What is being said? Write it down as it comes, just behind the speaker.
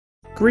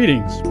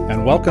Greetings,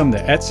 and welcome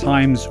to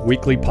Chaim's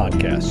weekly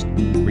podcast,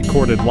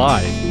 recorded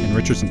live in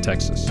Richardson,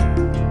 Texas.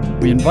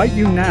 We invite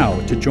you now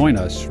to join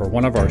us for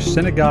one of our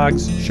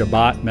synagogue's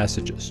Shabbat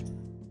messages.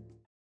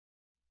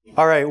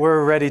 All right,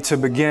 we're ready to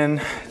begin.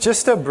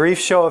 Just a brief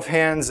show of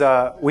hands.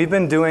 We've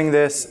been doing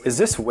this. Is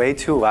this way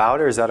too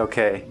loud, or is that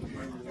okay?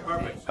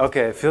 Perfect.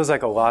 Okay, it feels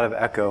like a lot of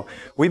echo.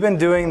 We've been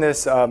doing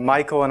this.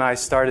 Michael and I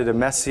started a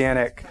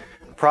Messianic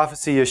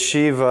prophecy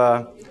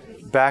yeshiva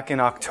back in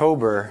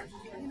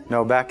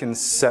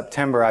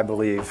September, I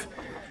believe.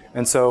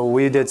 And so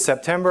we did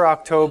September,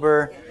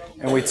 October,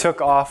 and we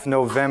took off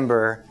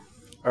November,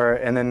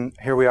 and then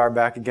here we are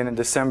back again in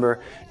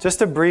December.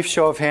 Just a brief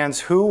show of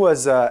hands. Who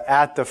was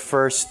at the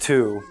first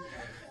two?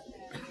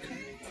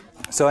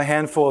 So a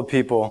handful of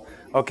people.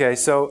 Okay,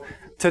 so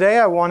today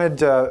I wanted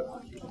to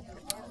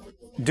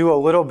do a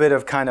little bit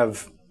of kind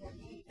of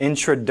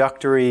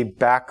introductory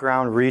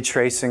background,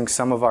 retracing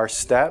some of our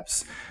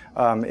steps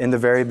in the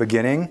very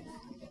beginning.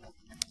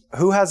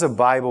 Who has a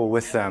Bible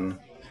with them?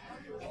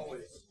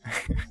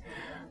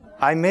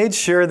 I made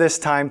sure this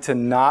time to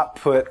not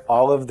put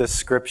all of the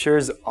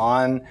scriptures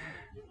on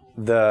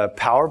the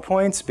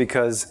PowerPoints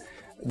because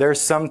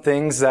there's some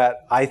things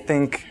that I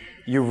think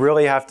you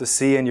really have to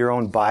see in your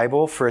own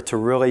Bible for it to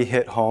really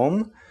hit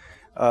home,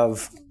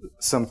 of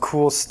some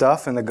cool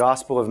stuff in the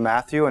Gospel of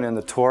Matthew and in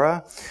the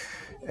Torah.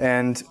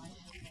 And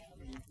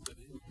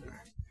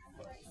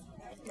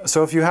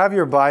so if you have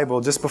your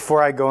Bible, just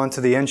before I go into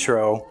the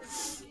intro,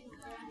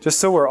 just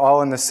so we're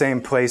all in the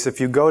same place, if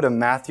you go to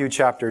Matthew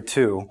chapter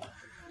 2,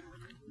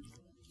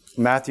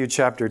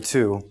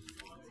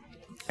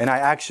 and I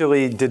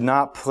actually did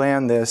not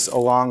plan this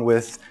along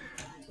with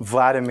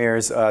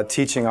Vladimir's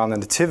teaching on the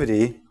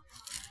Nativity,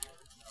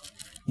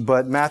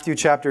 but Matthew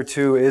chapter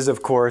 2 is,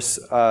 of course,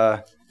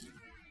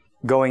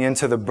 going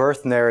into the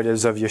birth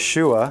narratives of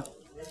Yeshua,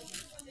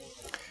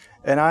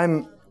 and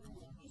I'm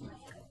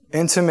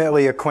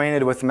intimately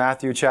acquainted with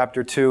Matthew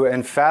chapter 2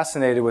 and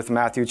fascinated with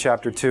Matthew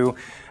chapter 2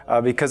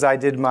 because I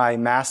did my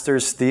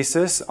master's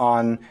thesis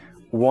on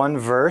one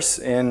verse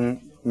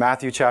in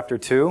Matthew chapter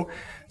 2.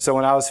 So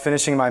when I was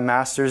finishing my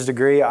master's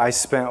degree, I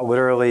spent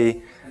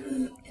literally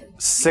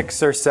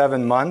 6 or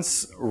 7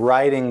 months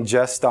writing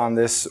just on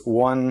this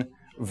one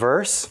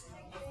verse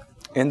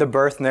in the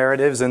birth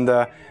narratives, in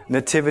the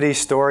nativity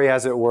story,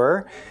 as it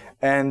were.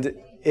 And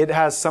it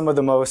has some of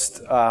the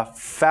most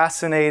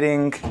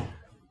fascinating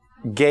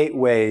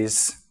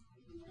gateways,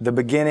 the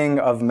beginning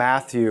of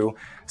Matthew,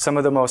 some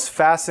of the most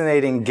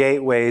fascinating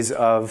gateways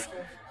of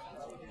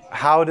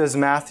how does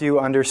Matthew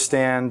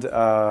understand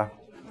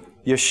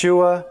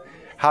Yeshua?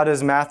 How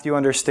does Matthew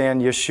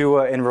understand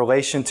Yeshua in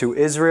relation to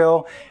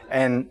Israel?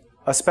 And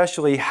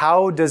especially,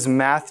 how does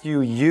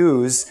Matthew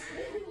use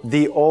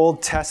the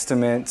Old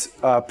Testament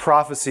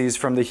prophecies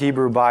from the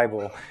Hebrew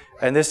Bible?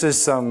 And this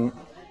is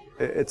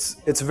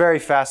it's very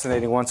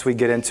fascinating once we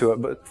get into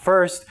it. But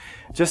first,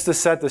 just to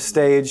set the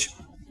stage,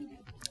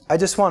 I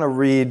just want to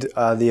read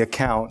the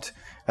account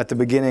at the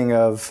beginning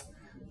of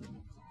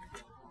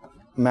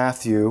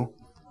Matthew.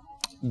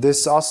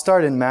 I'll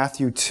start in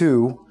Matthew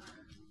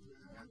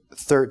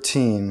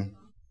 2:13.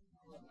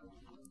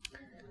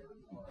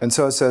 And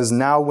so it says,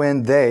 "Now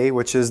when they,"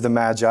 which is the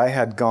Magi,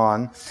 "had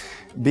gone,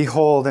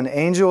 behold, an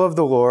angel of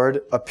the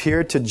Lord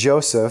appeared to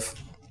Joseph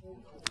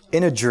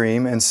in a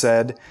dream and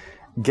said,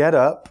 'Get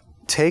up,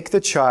 take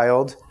the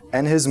child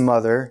and his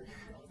mother,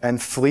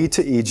 and flee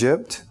to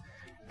Egypt,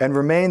 and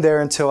remain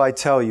there until I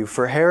tell you,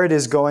 for Herod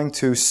is going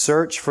to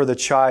search for the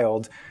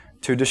child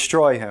to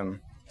destroy him.'"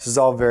 This is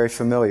all very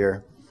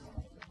familiar.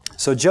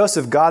 "So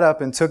Joseph got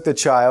up and took the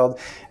child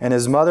and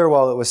his mother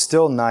while it was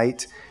still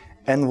night,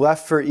 and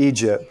left for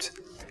Egypt.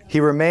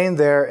 He remained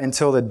there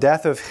until the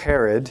death of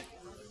Herod."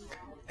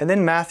 And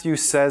then Matthew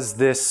says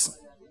this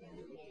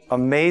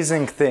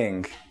amazing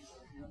thing.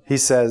 He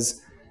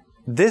says,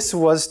 "This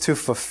was to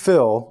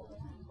fulfill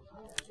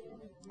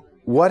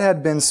what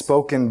had been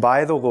spoken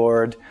by the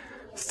Lord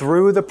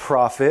through the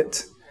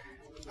prophet,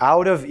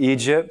 'Out of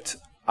Egypt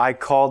I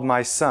called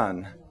my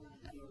son.'"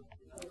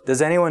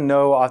 Does anyone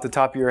know off the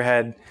top of your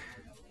head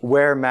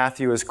where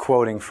Matthew is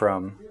quoting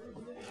from?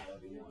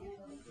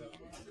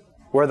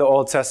 Where the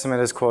Old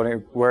Testament is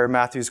quoting, where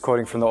Matthew's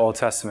quoting from the Old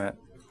Testament?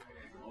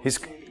 He's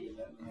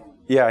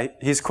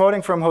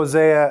quoting from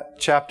Hosea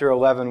chapter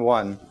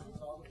 11:1.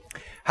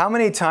 How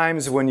many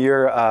times when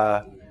you're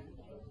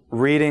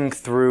reading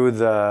through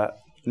the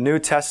New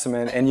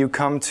Testament and you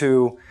come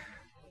to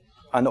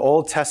an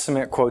Old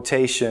Testament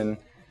quotation,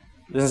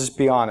 just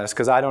be honest,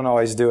 because I don't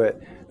always do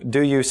it,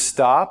 do you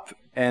stop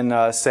and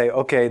say,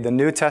 okay, the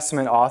New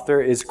Testament author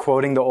is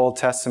quoting the Old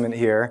Testament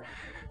here,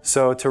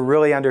 so to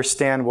really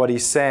understand what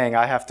he's saying,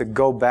 I have to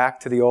go back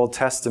to the Old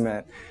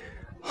Testament,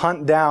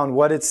 hunt down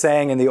what it's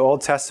saying in the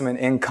Old Testament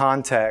in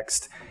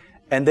context,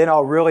 and then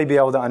I'll really be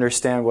able to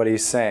understand what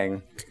he's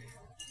saying?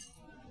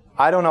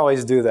 I don't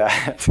always do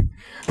that.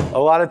 A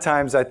lot of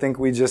times I think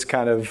we just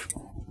kind of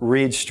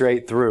read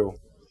straight through.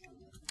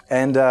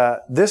 And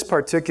this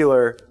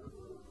particular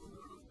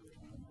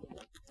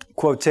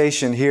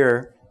quotation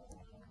here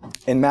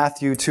in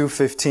Matthew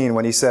 2:15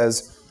 when he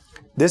says,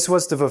 "This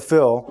was to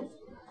fulfill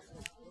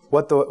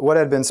what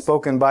had been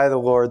spoken by the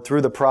Lord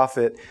through the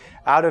prophet,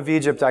 'Out of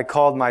Egypt I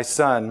called my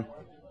son.'"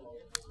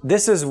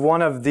 This is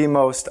one of the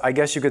most, I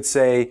guess you could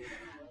say,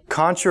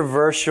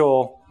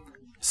 controversial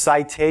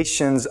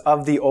citations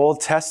of the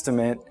Old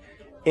Testament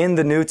in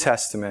the New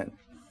Testament.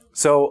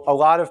 So a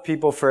lot of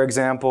people, for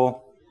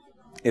example,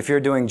 if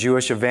you're doing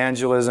Jewish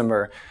evangelism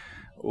or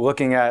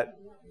looking at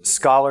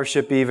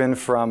scholarship even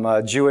from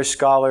Jewish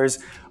scholars,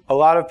 a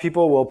lot of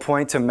people will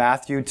point to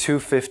Matthew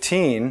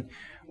 2:15,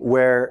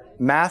 where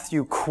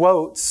Matthew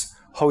quotes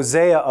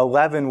Hosea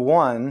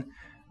 11:1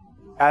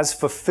 as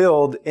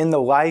fulfilled in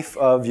the life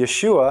of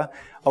Yeshua.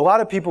 A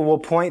lot of people will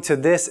point to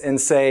this and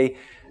say,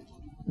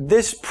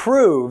 this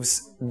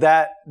proves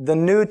that the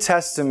New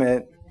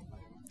Testament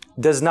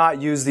does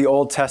not use the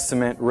Old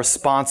Testament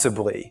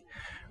responsibly,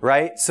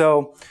 right?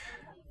 So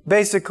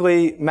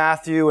basically,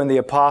 Matthew and the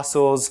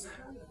apostles,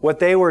 what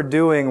they were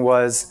doing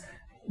was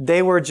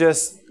they were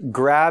just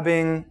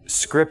grabbing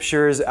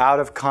scriptures out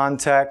of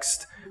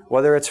context,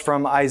 whether it's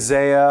from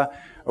Isaiah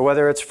or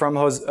whether it's from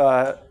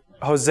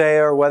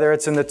Hosea or whether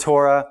it's in the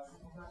Torah.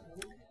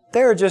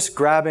 They were just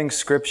grabbing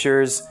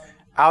scriptures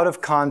out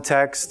of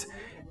context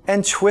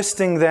and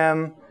twisting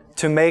them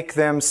to make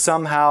them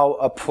somehow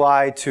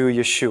apply to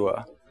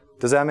Yeshua.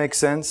 Does that make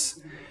sense?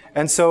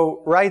 And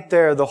so right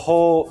there, the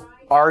whole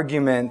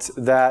argument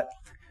that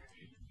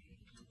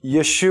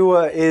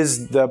Yeshua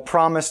is the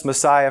promised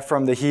Messiah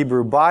from the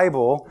Hebrew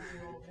Bible,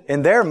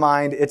 in their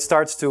mind, it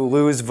starts to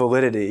lose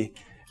validity.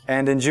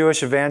 And in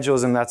Jewish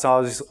evangelism, that's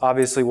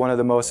obviously one of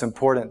the most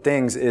important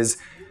things is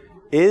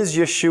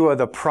Yeshua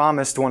the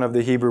promised one of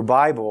the Hebrew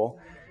Bible?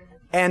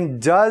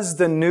 And does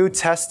the New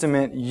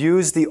Testament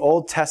use the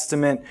Old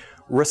Testament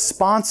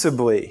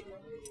responsibly?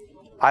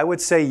 I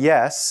would say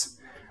yes.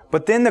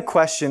 But then the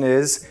question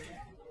is,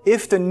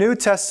 if the New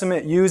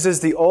Testament uses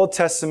the Old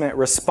Testament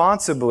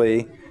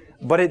responsibly,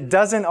 but it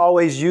doesn't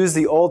always use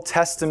the Old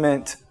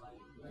Testament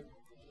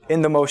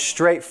in the most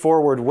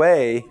straightforward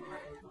way,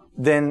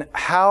 then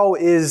how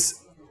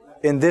is,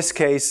 in this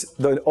case,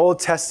 the Old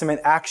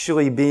Testament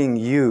actually being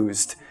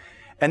used?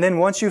 And then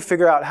once you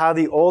figure out how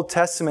the Old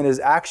Testament is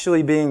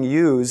actually being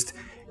used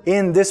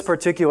in this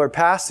particular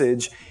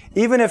passage,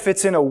 even if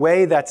it's in a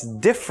way that's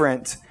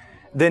different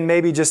than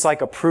maybe just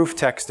like a proof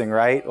texting,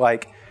 right?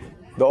 Like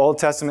the Old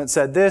Testament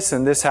said this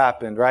and this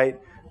happened, right?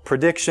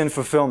 Prediction,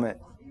 fulfillment.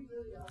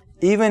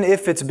 Even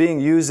if it's being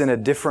used in a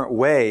different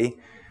way,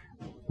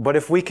 but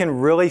if we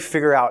can really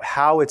figure out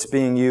how it's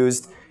being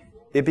used,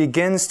 it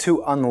begins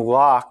to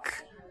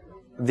unlock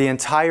the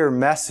entire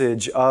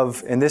message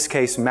of, in this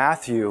case,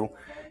 Matthew,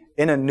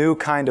 in a new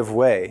kind of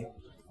way.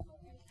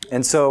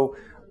 And so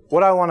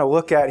what I want to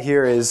look at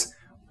here is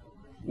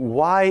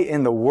why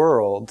in the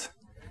world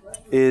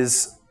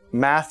is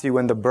Matthew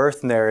in the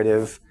birth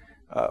narrative,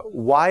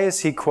 why is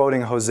he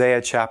quoting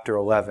Hosea chapter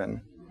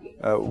 11?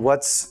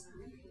 What's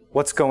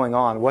going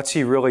on? What's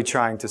he really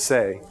trying to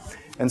say?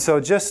 And so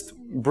just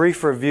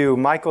brief review,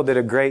 Michael did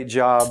a great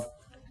job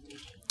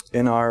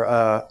in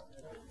our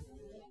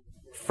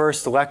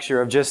first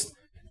lecture of just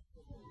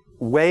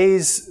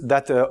ways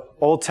that the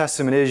Old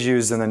Testament is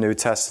used in the New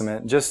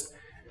Testament, just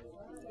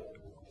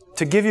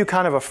to give you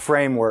kind of a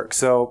framework.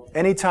 So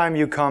anytime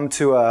you come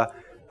to a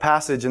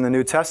passage in the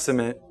New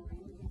Testament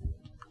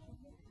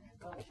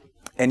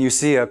and you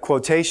see a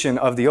quotation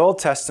of the Old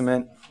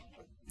Testament,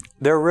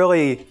 there are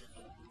really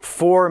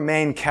four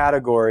main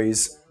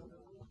categories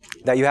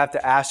that you have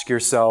to ask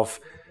yourself,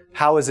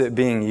 how is it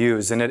being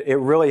used? And it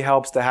really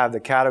helps to have the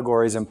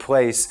categories in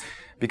place,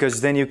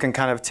 because then you can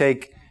kind of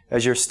take,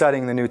 as you're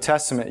studying the New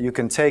Testament, you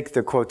can take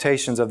the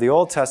quotations of the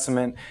Old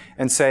Testament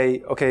and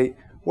say, okay,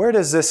 where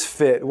does this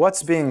fit?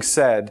 What's being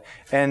said?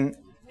 And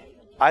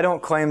I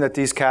don't claim that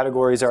these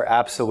categories are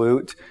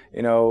absolute.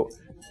 You know,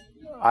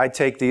 I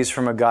take these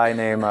from a guy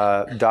named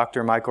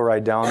Dr. Michael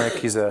Rydelnik.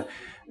 He's a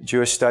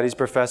Jewish studies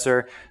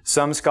professor.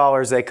 Some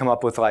scholars, they come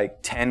up with like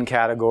 10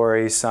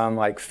 categories, some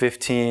like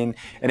 15,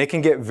 and it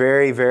can get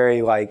very,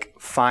 very like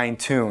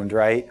fine-tuned,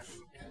 right?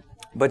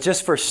 But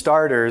just for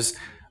starters,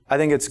 I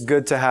think it's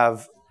good to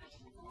have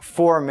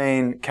four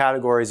main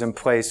categories in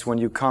place when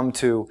you come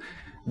to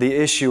the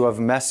issue of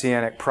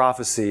Messianic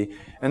prophecy.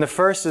 And the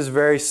first is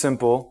very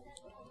simple,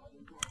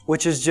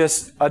 which is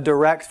just a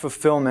direct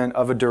fulfillment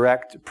of a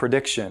direct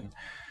prediction.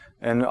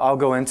 And I'll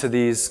go into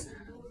these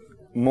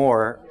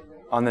more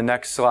on the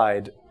next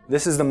slide.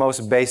 This is the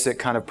most basic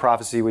kind of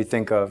prophecy we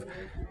think of.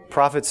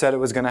 Prophet said it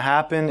was going to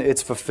happen,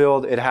 it's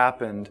fulfilled, it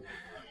happened.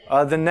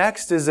 The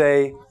next is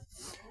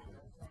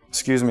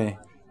excuse me,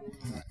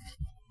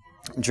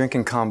 I'm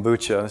drinking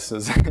kombucha. This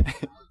is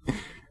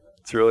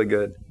it's really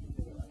good.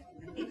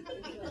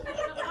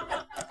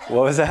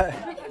 What was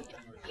that?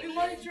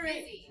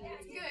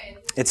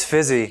 It's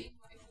fizzy.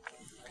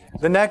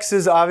 The next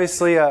is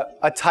obviously a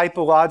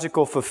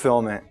typological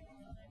fulfillment.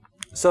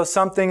 So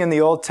something in the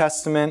Old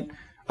Testament,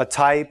 a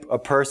type, a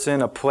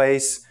person, a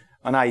place,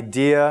 an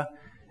idea,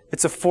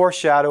 it's a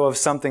foreshadow of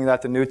something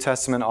that the New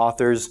Testament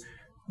authors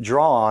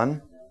draw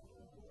on.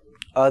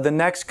 The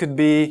next could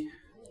be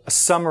a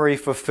summary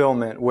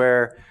fulfillment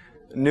where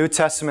New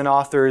Testament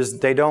authors,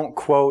 they don't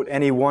quote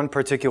any one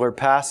particular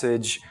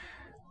passage,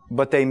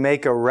 but they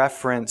make a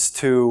reference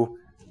to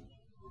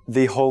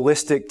the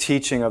holistic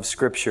teaching of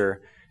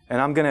Scripture.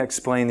 And I'm going to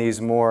explain these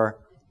more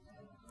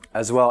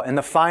as well. And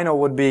the final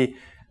would be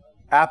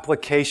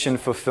application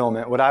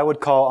fulfillment, what I would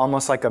call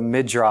almost like a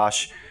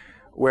midrash,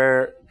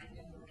 where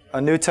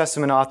a New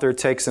Testament author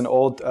takes an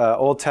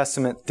Old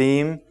Testament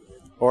theme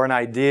or an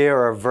idea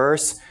or a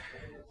verse,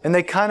 and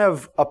they kind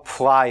of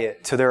apply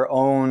it to their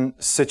own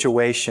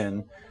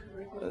situation,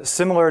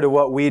 similar to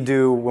what we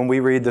do when we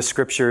read the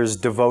Scriptures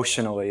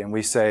devotionally, and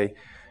we say,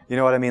 you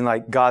know what I mean,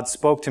 like God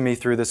spoke to me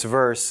through this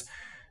verse.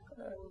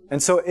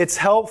 And so it's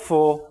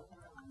helpful,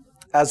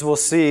 as we'll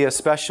see,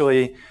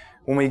 especially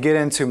when we get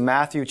into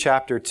Matthew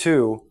chapter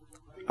 2,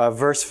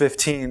 verse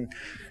 15,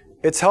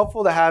 it's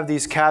helpful to have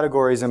these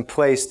categories in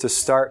place to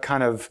start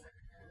kind of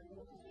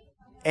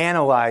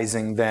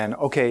analyzing then,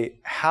 okay,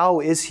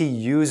 how is he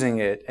using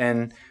it?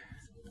 And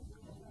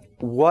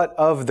what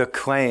of the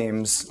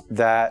claims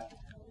that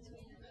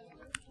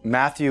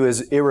Matthew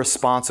is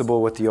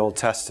irresponsible with the Old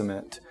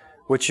Testament,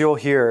 which you'll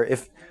hear,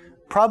 if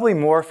probably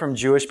more from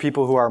Jewish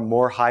people who are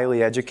more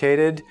highly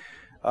educated.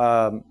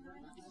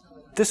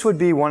 This would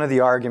be one of the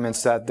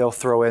arguments that they'll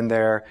throw in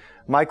there.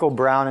 Michael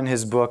Brown, in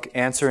his book,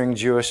 Answering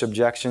Jewish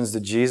Objections to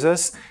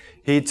Jesus,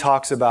 he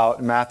talks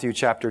about Matthew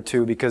chapter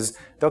 2 because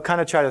they'll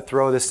kind of try to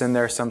throw this in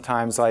there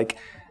sometimes like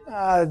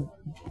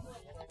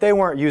they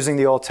weren't using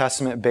the Old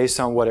Testament based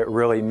on what it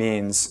really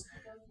means.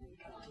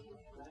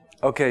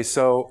 Okay,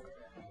 so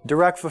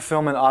direct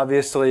fulfillment,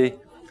 obviously,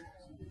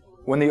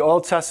 when the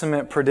Old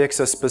Testament predicts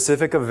a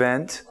specific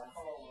event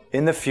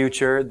in the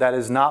future that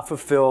is not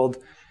fulfilled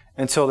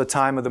until the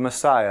time of the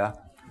Messiah,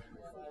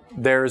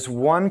 there's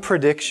one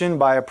prediction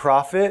by a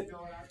prophet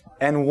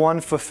and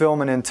one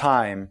fulfillment in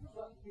time.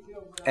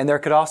 And there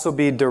could also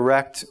be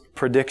direct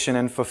prediction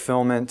and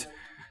fulfillment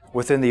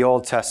within the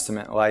Old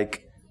Testament,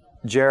 like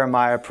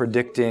Jeremiah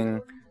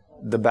predicting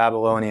the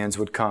Babylonians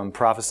would come,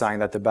 prophesying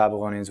that the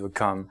Babylonians would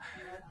come.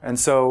 And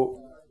so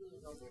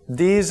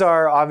these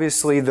are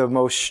obviously the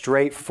most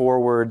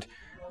straightforward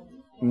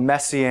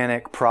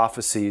Messianic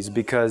prophecies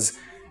because,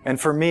 and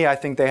for me, I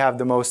think they have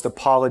the most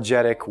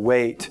apologetic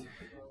weight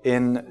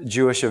in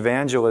Jewish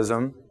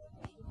evangelism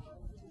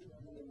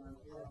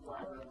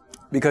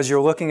because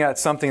you're looking at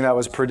something that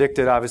was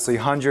predicted obviously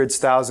hundreds,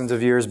 thousands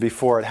of years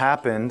before it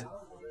happened,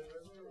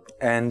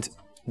 and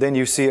then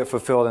you see it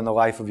fulfilled in the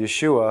life of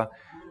Yeshua,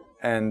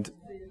 and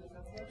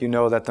you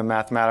know that the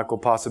mathematical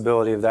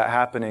possibility of that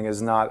happening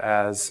is not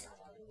as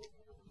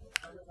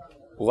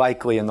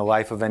likely in the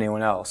life of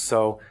anyone else.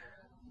 So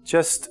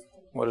just,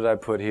 what did I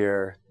put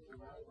here?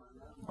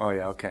 Oh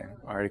yeah, okay,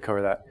 I already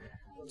covered that.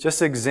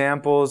 Just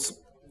examples.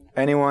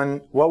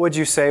 Anyone, what would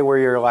you say were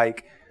your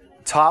like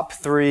top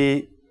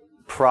 3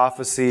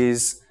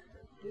 prophecies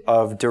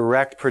of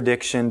direct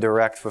prediction,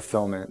 direct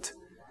fulfillment?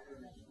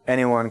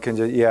 Anyone can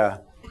just, yeah.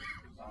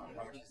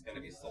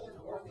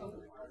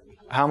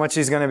 How much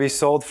he's going to be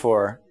sold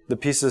for? The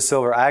pieces of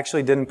silver. I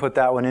actually didn't put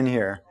that one in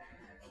here.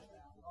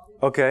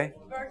 Okay.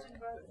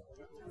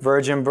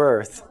 Virgin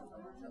birth.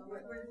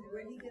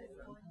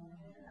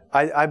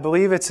 I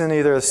believe it's in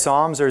either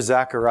Psalms or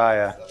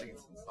Zechariah.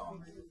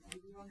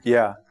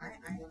 Yeah.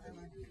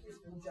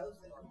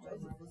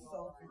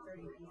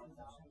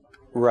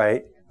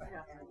 Right.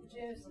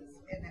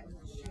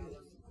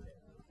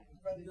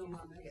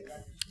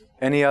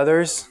 Any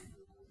others?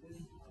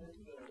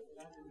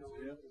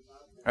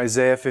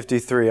 Isaiah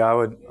 53.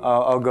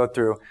 I'll go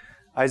through.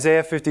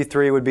 Isaiah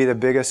 53 would be the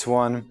biggest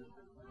one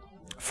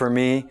for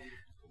me.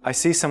 I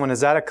see someone, is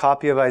that a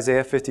copy of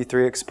Isaiah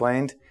 53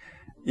 explained?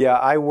 Yeah,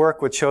 I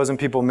work with Chosen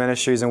People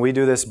Ministries, and we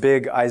do this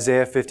big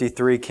Isaiah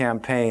 53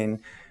 campaign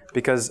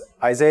because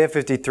Isaiah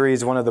 53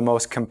 is one of the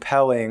most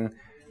compelling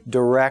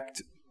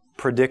direct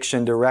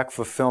prediction, direct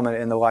fulfillment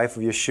in the life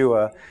of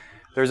Yeshua.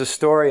 There's a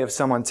story of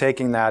someone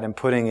taking that and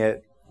putting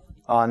it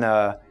on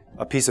a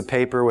piece of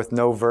paper with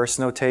no verse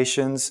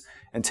notations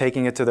and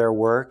taking it to their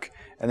work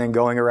and then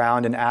going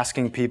around and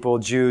asking people,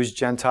 Jews,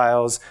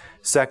 Gentiles,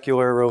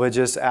 secular,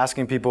 religious,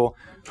 asking people,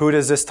 who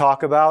does this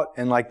talk about?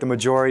 And like the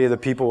majority of the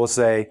people will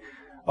say,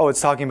 oh, it's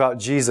talking about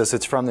Jesus,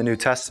 it's from the New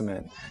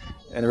Testament.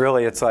 And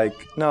really it's like,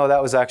 no,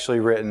 that was actually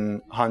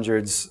written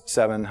hundreds,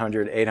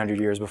 700, 800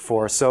 years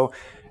before. So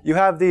you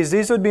have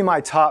these would be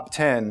my top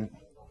 10.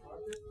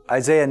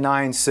 Isaiah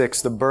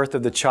 9:6, the birth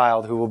of the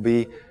child who will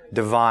be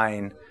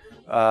divine.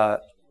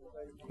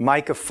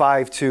 Micah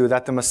 5:2,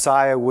 that the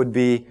Messiah would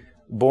be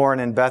born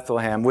in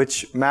Bethlehem,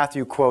 which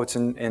Matthew quotes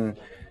in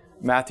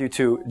Matthew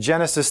 2.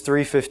 Genesis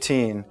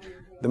 3:15,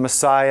 the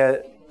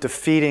Messiah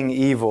defeating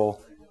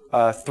evil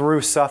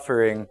through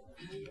suffering.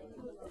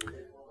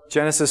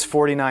 Genesis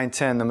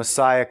 49:10, the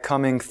Messiah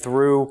coming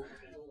through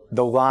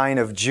the line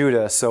of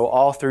Judah. So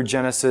all through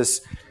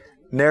Genesis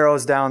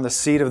narrows down the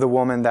seed of the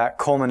woman that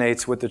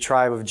culminates with the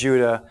tribe of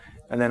Judah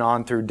and then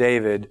on through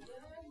David.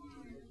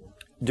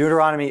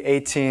 Deuteronomy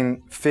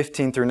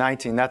 18:15 through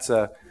 19, that's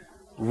a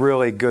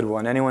really good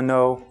one. Anyone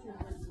know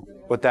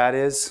what that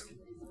is?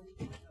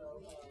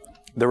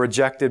 the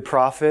rejected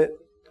prophet,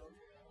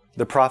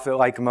 the prophet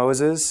like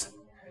Moses.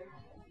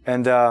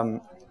 And I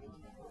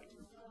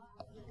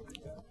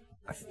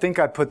think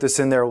I put this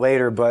in there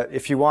later, but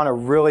if you want a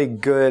really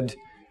good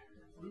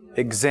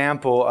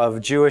example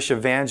of Jewish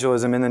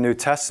evangelism in the New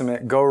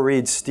Testament, go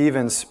read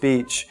Stephen's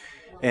speech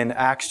in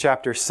Acts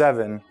chapter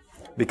 7,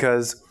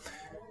 because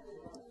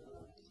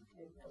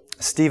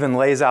Stephen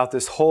lays out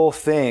this whole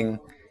thing,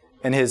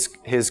 and his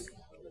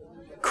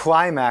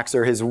climax,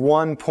 or his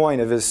one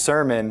point of his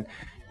sermon,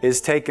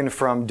 is taken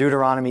from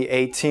Deuteronomy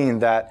 18,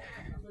 that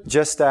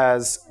just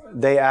as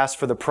they asked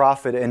for the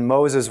prophet and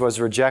Moses was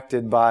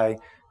rejected by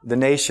the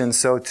nation,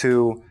 so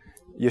too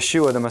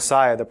Yeshua the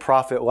Messiah, the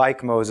prophet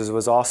like Moses,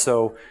 was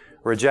also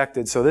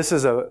rejected. So this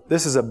is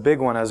a big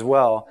one as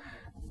well.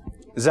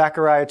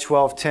 Zechariah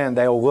 12:10,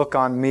 they will look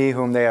on me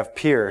whom they have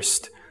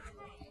pierced.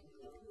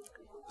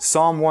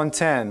 Psalm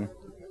 110.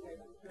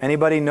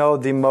 Anybody know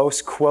the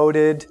most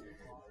quoted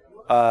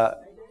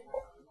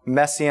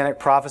Messianic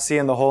prophecy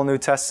in the whole New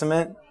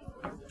Testament?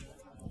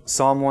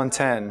 Psalm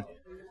 110.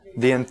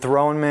 The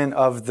enthronement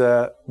of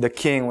the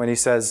king, when he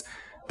says,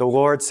 "The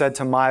Lord said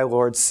to my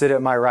Lord, sit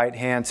at my right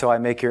hand till I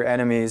make your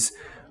enemies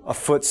a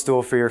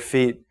footstool for your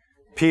feet."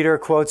 Peter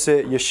quotes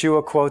it,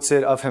 Yeshua quotes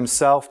it of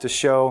himself to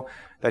show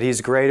that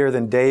he's greater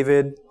than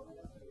David.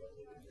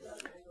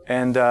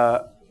 And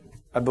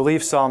I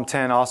believe Psalm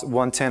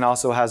 110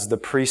 also has the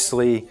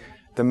priestly,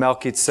 the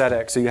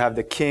Melchizedek. So you have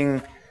the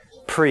king,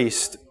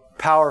 priest,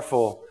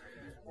 powerful.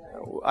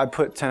 I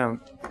put 10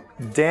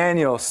 of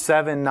Daniel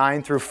 7,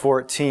 9 through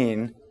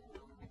 14.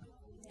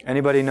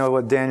 Anybody know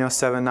what Daniel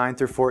 7, 9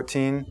 through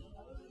 14?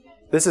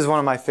 This is one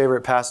of my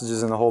favorite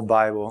passages in the whole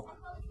Bible.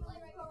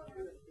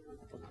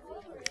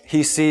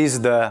 He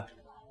sees the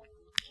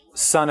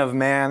Son of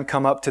Man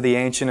come up to the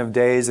Ancient of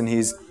Days, and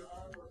he's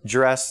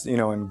dressed,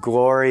 in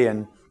glory,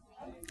 and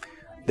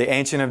the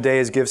Ancient of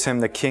Days gives him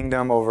the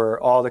kingdom over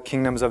all the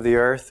kingdoms of the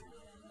earth.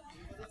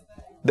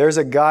 There's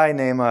a guy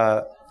named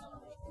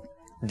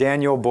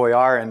Daniel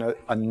Boyarin,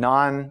 a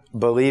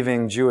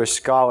non-believing Jewish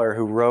scholar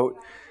who wrote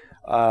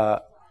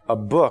a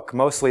book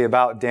mostly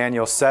about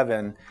Daniel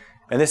 7.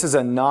 And this is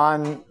a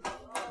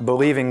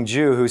non-believing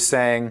Jew who's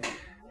saying,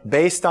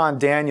 based on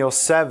Daniel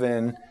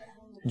 7,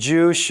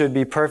 Jews should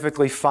be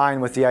perfectly fine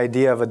with the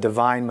idea of a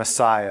divine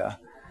Messiah.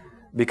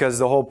 Because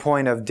the whole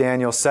point of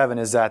Daniel 7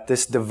 is that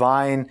this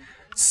divine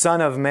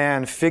Son of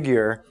Man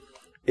figure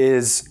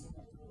is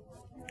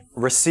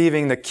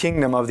receiving the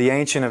kingdom of the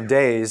Ancient of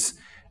Days.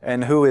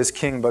 And who is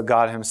king but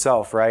God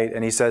himself, right?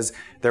 And he says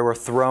there were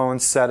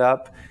thrones set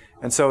up.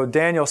 And so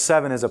Daniel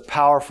 7 is a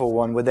powerful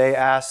one. When they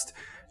asked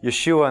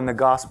Yeshua in the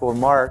Gospel of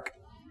Mark,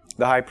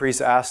 the high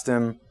priest asked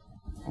him,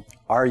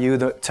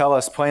 tell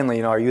us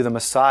plainly, are you the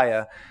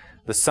Messiah,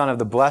 the Son of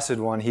the Blessed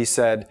One? He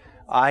said,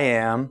 I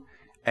am,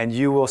 and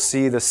you will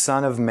see the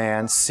Son of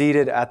Man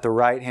seated at the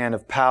right hand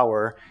of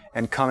power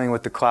and coming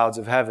with the clouds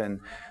of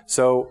heaven.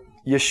 So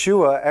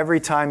Yeshua,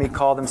 every time he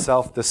called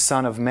himself the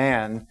Son of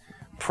Man,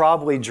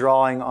 probably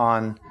drawing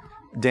on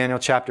Daniel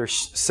chapter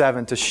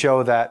 7 to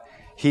show that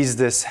he's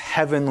this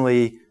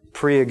heavenly,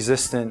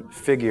 pre-existent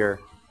figure.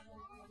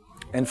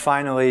 And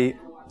finally,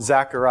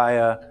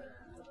 Zechariah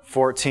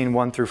 14,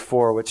 1 through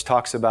 4, which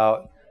talks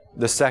about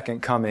the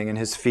second coming and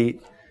his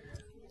feet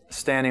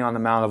standing on the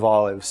Mount of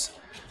Olives.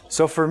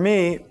 So for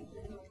me,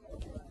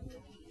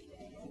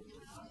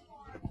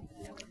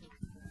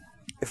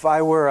 if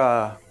I were,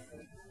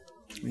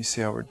 let me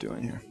see how we're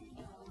doing here.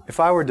 If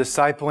I were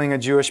discipling a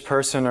Jewish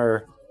person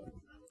or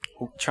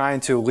trying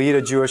to lead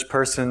a Jewish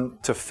person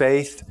to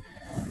faith,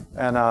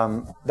 and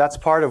that's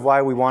part of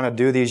why we want to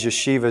do these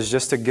yeshivas,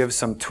 just to give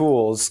some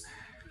tools,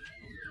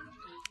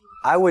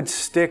 I would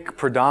stick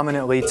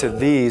predominantly to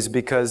these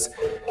because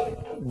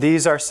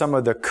these are some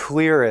of the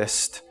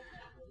clearest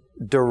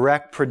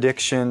direct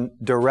prediction,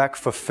 direct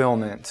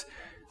fulfillment.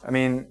 I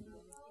mean,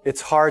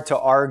 it's hard to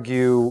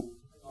argue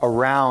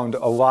around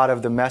a lot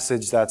of the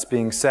message that's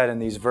being said in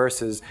these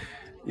verses.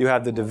 You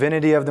have the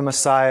divinity of the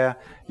Messiah,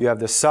 you have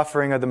the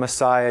suffering of the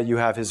Messiah, you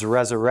have his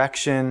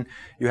resurrection,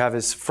 you have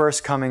his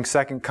first coming,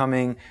 second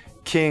coming,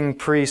 king,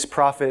 priest,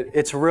 prophet.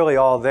 It's really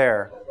all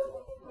there.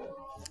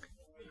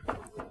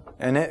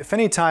 And if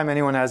any time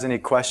anyone has any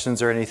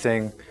questions or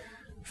anything,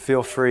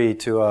 feel free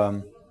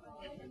to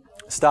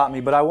stop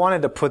me. But I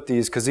wanted to put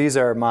these because these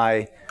are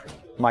my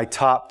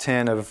top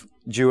 10 of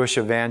Jewish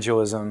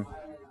evangelism.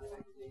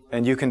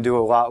 And you can do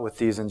a lot with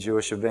these in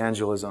Jewish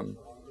evangelism.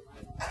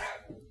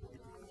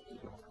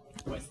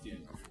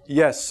 Question.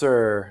 Yes,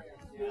 sir.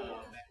 Back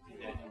to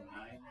Daniel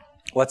 9.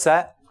 What's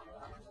that?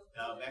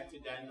 Back to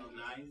Daniel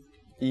 9.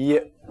 Yeah,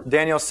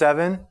 Daniel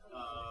 7?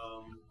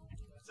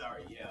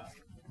 Sorry, yeah.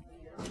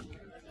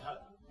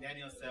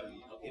 Daniel 7.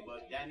 Okay,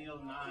 but Daniel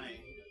 9,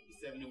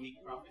 the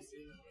 70-week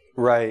prophecy.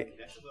 Right.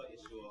 That's about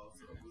issue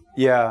also.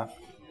 Yeah.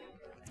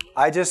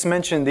 I just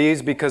mentioned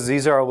these because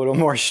these are a little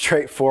more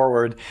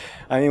straightforward.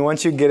 I mean,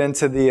 once you get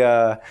into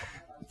the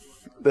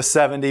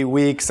 70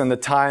 weeks and the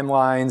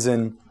timelines,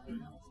 and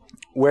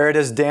where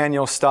does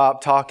Daniel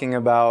stop talking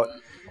about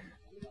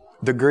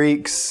the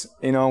Greeks?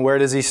 Where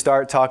does he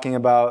start talking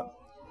about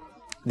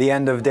the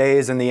end of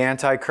days and the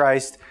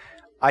Antichrist,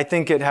 I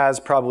think it has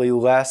probably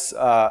less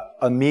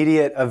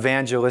immediate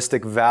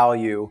evangelistic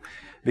value,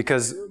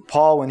 because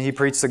Paul, when he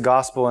preached the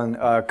gospel in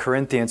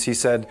Corinthians, he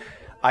said,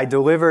 I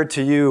delivered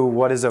to you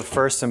what is of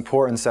first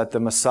importance, that the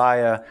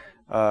Messiah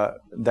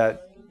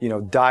that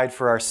died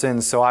for our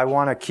sins. So I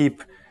want to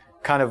keep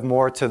kind of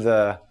more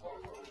to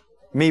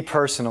me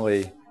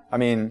personally. I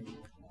mean,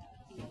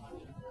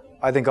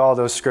 I think all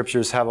those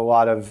scriptures have a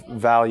lot of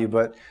value,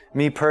 but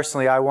me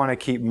personally, I want to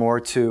keep more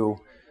to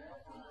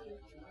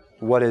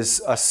what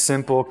is a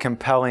simple,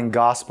 compelling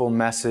gospel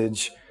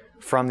message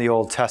from the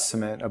Old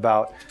Testament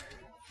about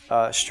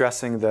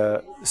stressing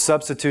the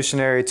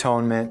substitutionary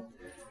atonement,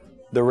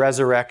 the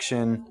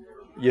resurrection,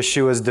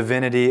 Yeshua's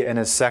divinity, and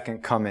His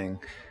second coming.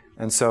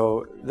 And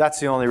so that's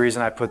the only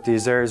reason I put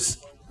these. There's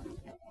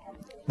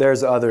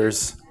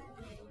others.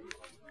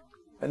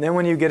 And then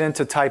when you get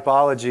into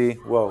typology,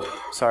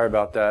 sorry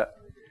about that.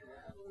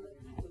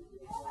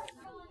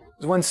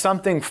 When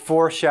something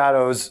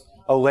foreshadows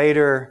a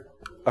later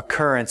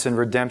occurrence in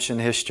redemption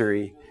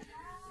history,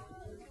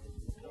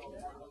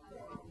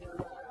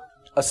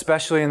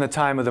 especially in the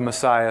time of the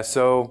Messiah.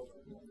 So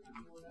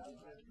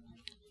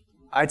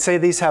I'd say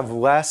these have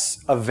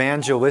less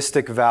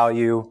evangelistic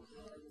value,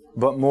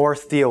 but more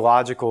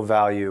theological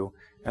value.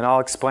 And I'll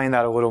explain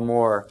that a little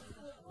more,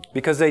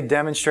 because they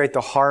demonstrate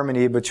the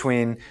harmony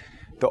between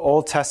the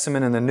Old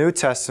Testament and the New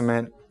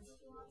Testament,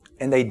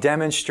 and they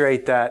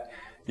demonstrate that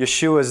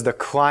Yeshua is the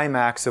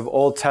climax of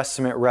Old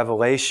Testament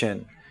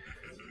revelation.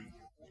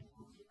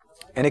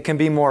 And it can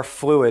be more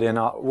fluid, and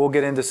we'll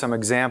get into some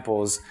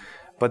examples.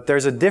 But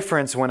there's a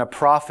difference when a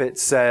prophet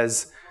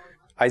says,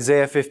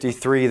 Isaiah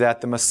 53,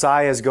 that the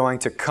Messiah is going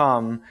to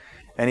come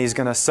and He's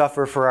going to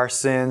suffer for our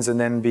sins and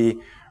then be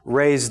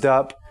raised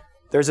up.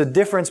 There's a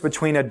difference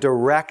between a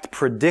direct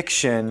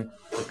prediction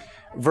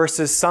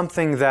versus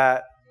something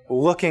that,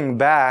 looking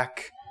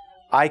back,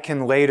 I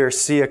can later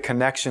see a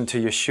connection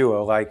to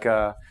Yeshua. Like,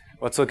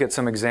 let's look at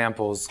some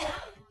examples.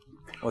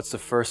 What's the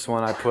first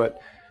one I put?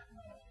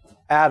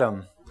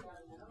 Adam.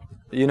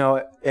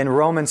 In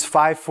Romans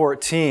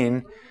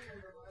 5:14,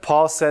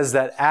 Paul says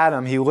that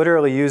Adam, he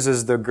literally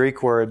uses the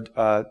Greek word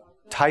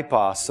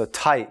typos, a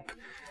type.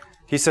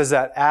 He says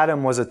that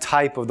Adam was a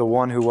type of the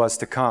one who was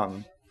to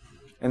come.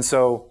 And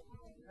so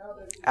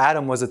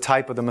Adam was a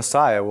type of the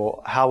Messiah.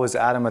 Well, how was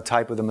Adam a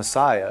type of the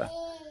Messiah?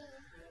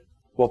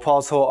 Well,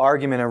 Paul's whole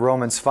argument in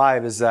Romans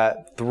 5 is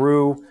that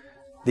through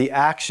the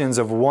actions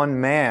of one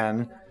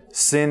man,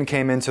 sin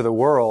came into the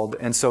world.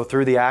 And so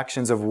through the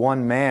actions of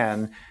one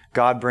man,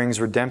 God brings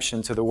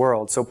redemption to the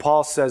world. So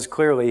Paul says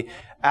clearly,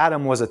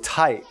 Adam was a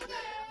type.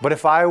 But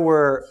if I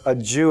were a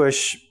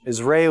Jewish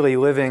Israeli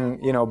living,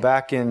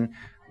 back in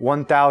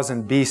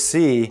 1000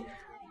 BC,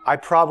 I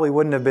probably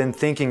wouldn't have been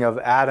thinking of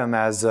Adam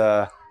as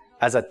a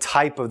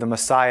type of the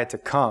Messiah to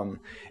come.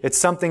 It's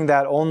something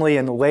that only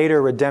in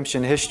later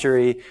redemption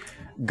history,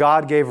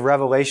 God gave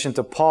revelation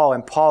to Paul,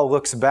 and Paul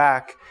looks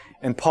back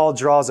and Paul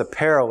draws a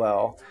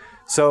parallel.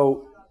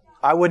 So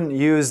I wouldn't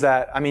use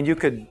that. I mean, you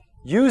could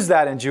use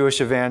that in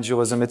Jewish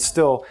evangelism. It's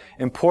still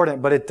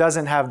important, but it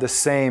doesn't have the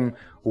same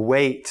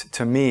weight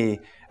to me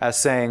as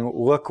saying,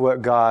 look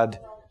what God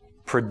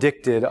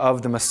predicted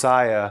of the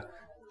Messiah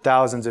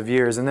thousands of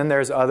years. And then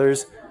there's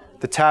others.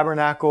 The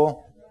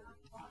tabernacle.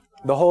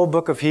 The whole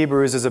book of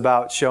Hebrews is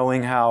about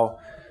showing how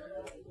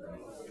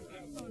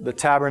the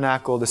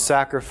tabernacle, the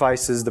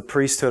sacrifices, the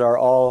priesthood are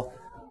all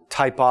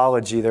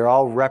typology. They're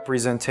all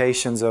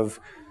representations of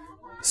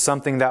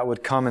something that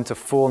would come into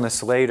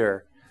fullness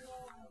later.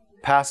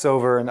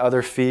 Passover and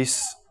other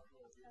feasts.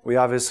 We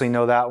obviously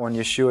know that one.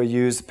 Yeshua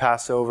used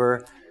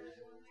Passover.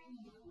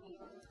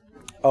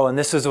 Oh, and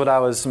this is what I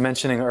was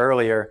mentioning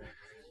earlier.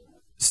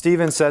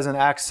 Stephen says in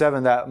Acts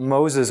 7 that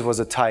Moses was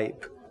a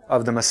type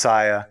of the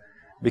Messiah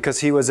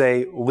because he was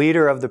a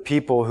leader of the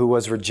people who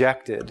was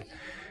rejected.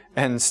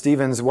 And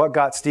what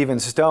got Stephen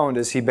stoned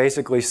is he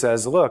basically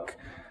says, look,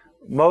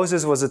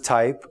 Moses was a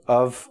type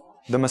of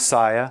the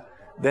Messiah.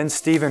 Then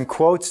Stephen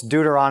quotes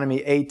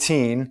Deuteronomy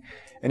 18,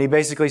 and he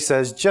basically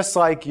says, just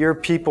like your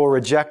people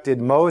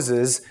rejected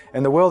Moses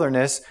in the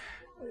wilderness,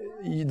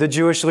 the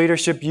Jewish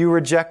leadership, you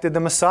rejected the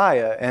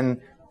Messiah.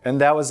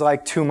 And that was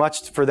like too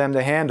much for them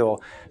to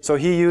handle. So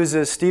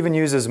Stephen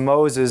uses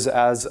Moses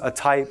as a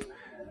type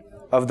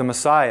of the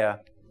Messiah.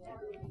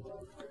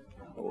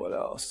 What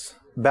else?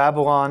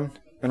 Babylon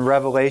in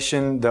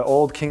Revelation, the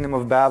old kingdom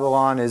of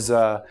Babylon is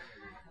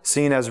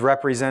seen as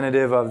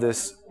representative of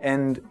this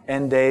end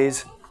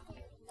days.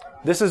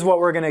 This is what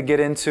we're going to get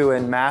into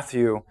in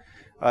Matthew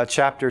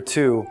chapter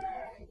 2.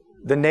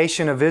 The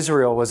nation of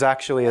Israel was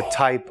actually a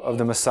type of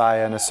the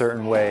Messiah in a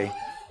certain way.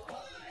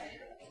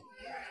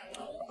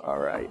 All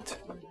right.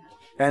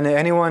 And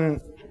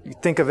anyone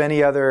think of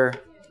any other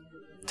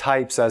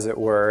types, as it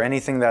were?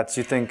 Anything that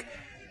you think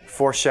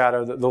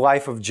foreshadow the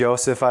life of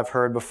Joseph? I've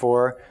heard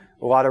before.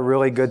 A lot of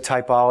really good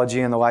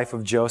typology in the life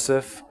of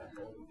Joseph.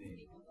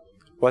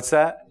 What's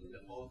that?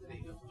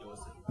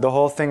 The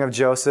whole thing of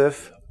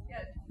Joseph.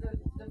 Yeah,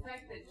 the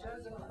fact that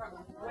Joseph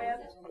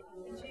wept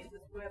and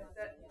Jesus wept,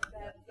 that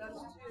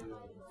goes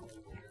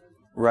to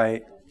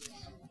Right.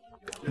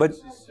 But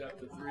Genesis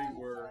chapter 3,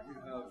 where you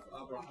have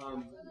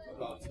Abraham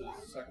about to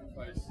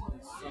sacrifice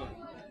his son.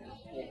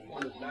 Well,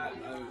 one of that,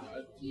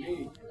 to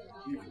me,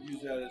 you could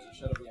use that as a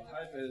shadow of the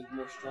type as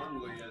more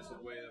strongly as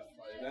a way of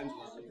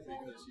evangelism,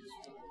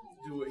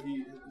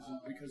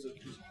 because of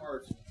his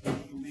heart,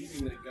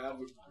 believing that God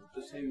would,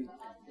 the same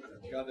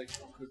God that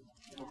could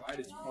provide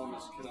his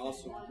promise, can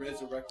also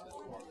resurrect his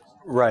promise.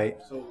 right.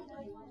 So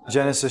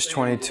Genesis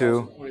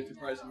 22. Pointed to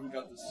Christ, and he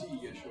got to see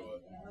Yeshua,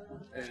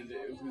 and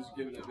he was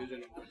given a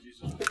vision of what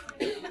Jesus would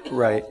do.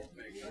 Right.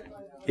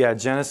 Yeah,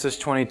 Genesis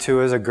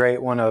 22 is a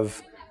great one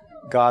of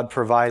God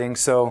providing.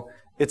 So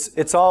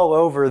it's all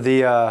over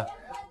the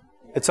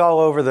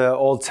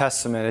Old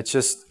Testament. It's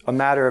just a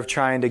matter of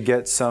trying to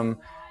get some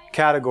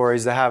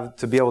categories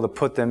to be able to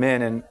put them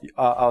in, and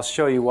I'll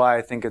show you why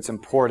I think it's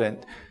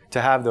important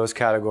to have those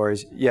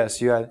categories.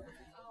 Yes, you had.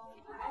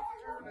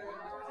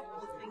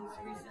 Things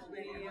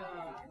recently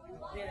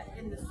that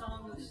in the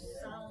Song of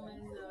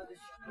Solomon, the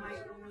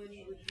Shunammite woman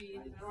would be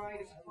the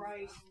bride of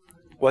Christ.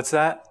 What's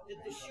that?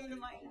 That the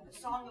Shunammite, the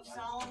Song of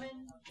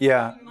Solomon,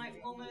 Yeah. the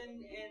Shunammite woman,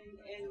 and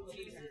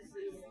Jesus is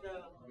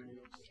the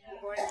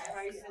bride of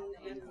Christ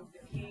and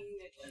the king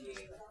that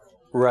she.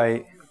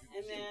 Right.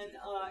 And then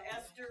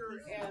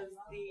Esther as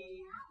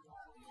the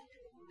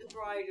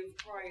bride of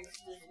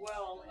Christ as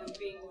well, and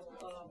being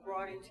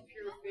brought into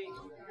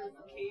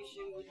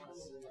purification with the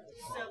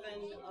seven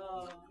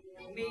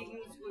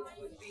maidens, which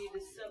would be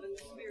the seven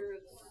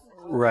spirits.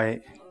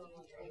 Right.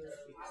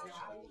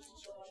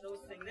 Those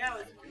things. That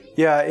was.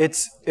 Yeah,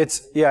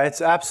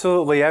 it's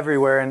absolutely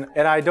everywhere,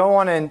 and I don't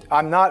want to.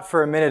 I'm not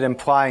for a minute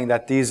implying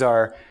that these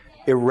are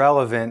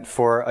irrelevant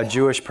for a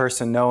Jewish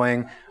person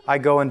knowing. I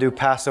go and do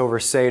Passover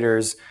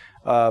Seders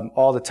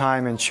all the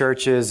time in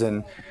churches,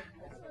 and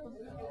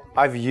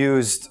I've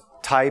used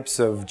types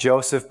of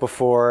Joseph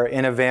before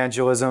in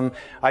evangelism.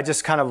 I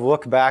just kind of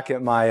look back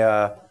at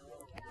my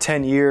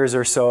 10 years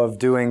or so of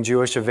doing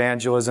Jewish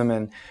evangelism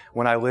and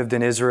when I lived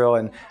in Israel,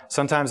 and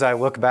sometimes I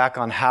look back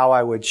on how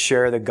I would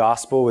share the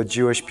gospel with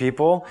Jewish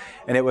people,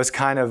 and it was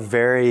kind of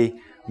very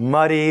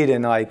muddied,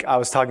 and like I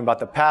was talking about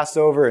the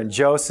Passover and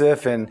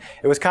Joseph, and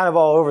it was kind of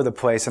all over the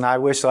place. And I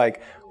wish,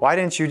 like, why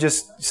didn't you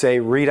just say,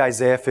 read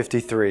Isaiah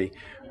 53,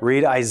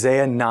 read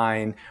Isaiah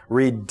 9,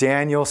 read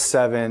Daniel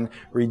 7,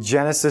 read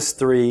Genesis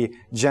 3,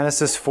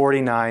 Genesis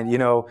 49,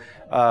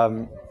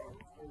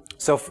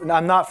 so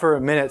I'm not for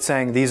a minute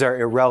saying these are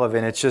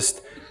irrelevant. It's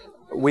just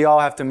we all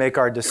have to make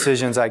our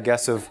decisions, I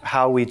guess, of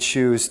how we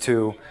choose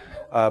to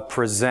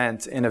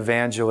present in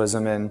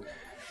evangelism. And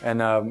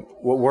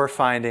what we're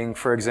finding,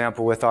 for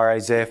example, with our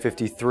Isaiah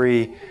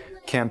 53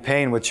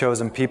 campaign with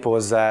Chosen People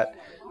is that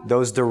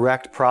those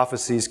direct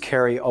prophecies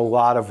carry a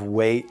lot of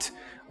weight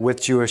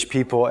with Jewish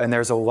people, and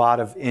there's a lot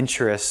of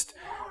interest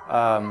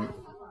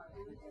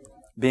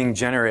being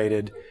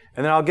generated.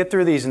 And then I'll get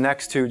through these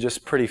next two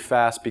just pretty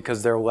fast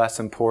because they're less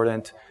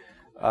important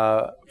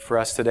for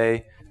us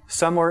today.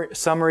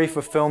 Summary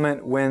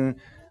fulfillment: when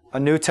a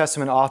New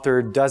Testament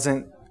author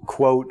doesn't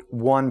quote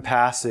one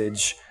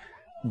passage,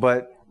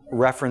 but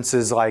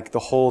references like the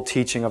whole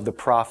teaching of the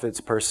prophets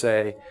per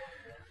se.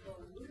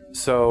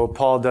 So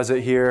Paul does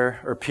it here,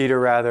 or Peter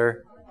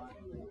rather.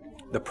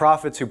 The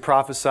prophets who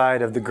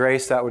prophesied of the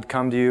grace that would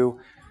come to you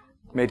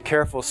made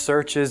careful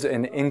searches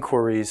and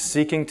inquiries,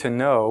 seeking to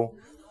know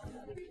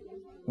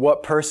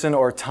what person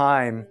or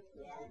time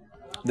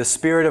the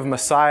Spirit of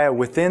Messiah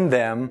within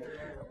them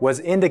was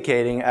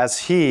indicating as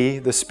he,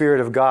 the Spirit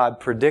of God,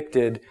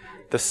 predicted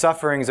the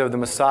sufferings of the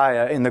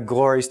Messiah and the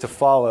glories to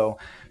follow.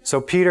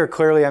 So Peter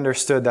clearly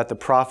understood that the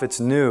prophets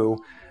knew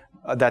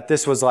that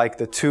this was like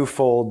the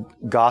twofold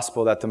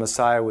gospel, that the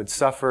Messiah would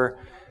suffer.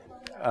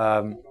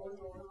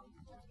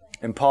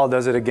 And Paul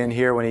does it again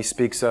here when he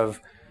speaks of,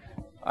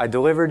 I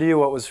delivered to you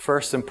what was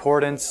first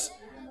importance.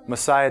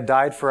 Messiah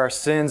died for our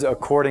sins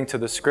according to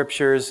the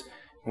Scriptures,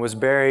 was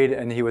buried,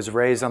 and he was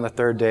raised on the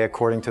third day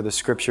according to the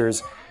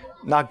Scriptures.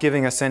 Not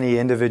giving us any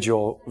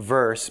individual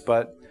verse,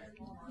 but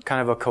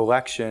kind of a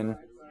collection.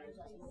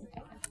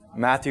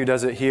 Matthew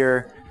does it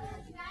here.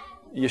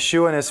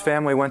 Yeshua and his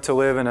family went to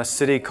live in a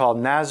city called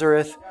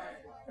Nazareth.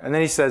 And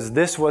then he says,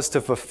 this was to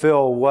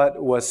fulfill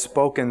what was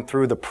spoken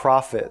through the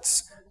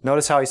prophets.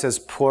 Notice how he says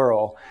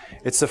plural.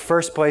 It's the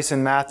first place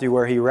in Matthew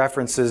where he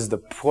references the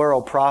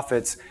plural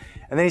prophets.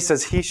 And then he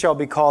says, he shall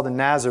be called a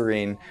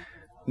Nazarene.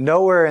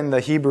 Nowhere in the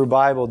Hebrew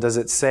Bible does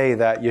it say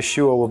that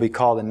Yeshua will be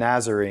called a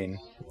Nazarene.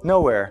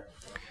 Nowhere.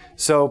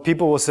 So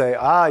people will say,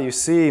 you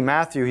see,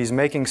 Matthew, he's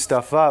making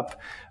stuff up.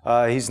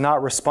 He's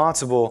not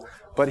responsible.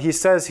 But he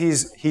says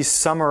he's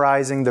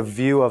summarizing the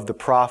view of the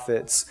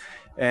prophets.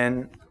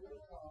 And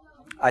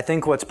I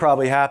think what's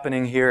probably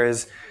happening here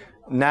is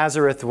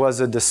Nazareth was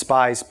a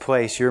despised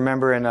place. You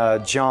remember in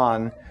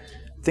John,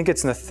 I think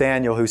it's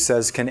Nathanael who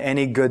says, can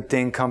any good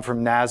thing come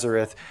from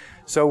Nazareth?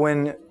 So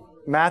when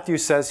Matthew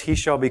says he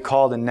shall be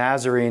called a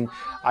Nazarene,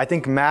 I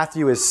think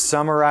Matthew is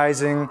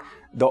summarizing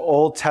the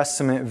Old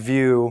Testament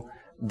view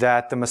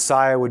that the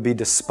Messiah would be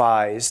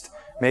despised.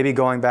 Maybe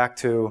going back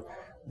to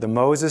the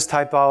Moses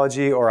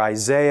typology or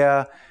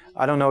Isaiah.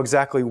 I don't know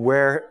exactly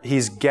where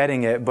he's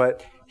getting it,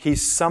 but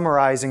he's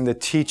summarizing the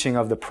teaching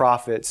of the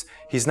prophets.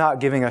 He's not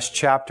giving us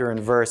chapter and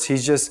verse.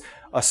 He's just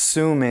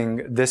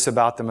assuming this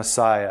about the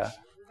Messiah. In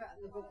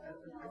the book,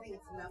 I think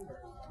it's Numbers,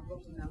 the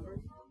book of Numbers.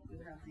 You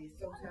have the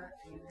Sota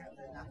and you have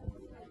the not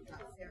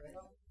Sarah.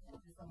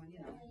 Someone, who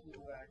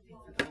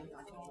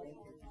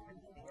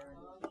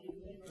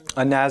takes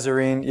A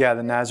Nazarene, yeah,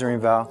 the Nazarene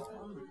vow.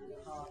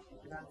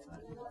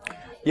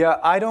 Yeah,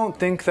 I don't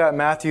think that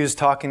Matthew is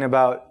talking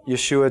about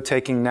Yeshua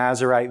taking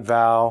Nazirite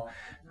vow.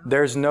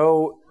 There's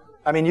no,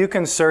 I mean, you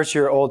can search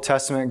your Old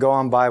Testament, go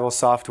on Bible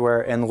software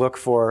and look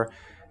for,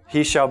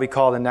 he shall be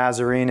called a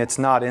Nazarene. It's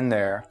not in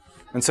there.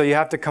 And so you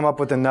have to come up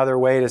with another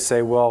way to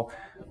say, well,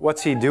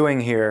 what's he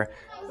doing here?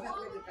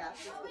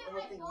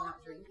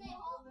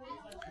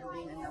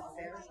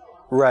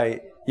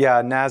 Right,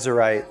 yeah,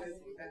 Nazirite.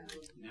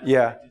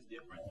 Yeah.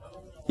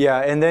 Yeah,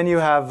 and then you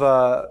have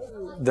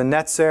the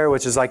Netzer,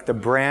 which is like the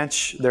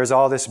branch. There's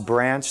all this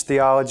branch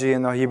theology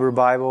in the Hebrew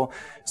Bible.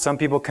 Some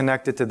people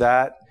connect it to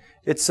that.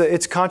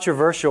 It's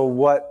controversial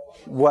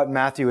what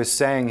Matthew is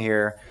saying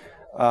here,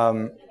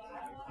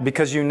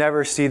 because you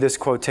never see this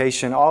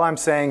quotation. All I'm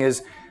saying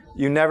is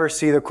you never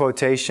see the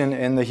quotation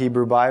in the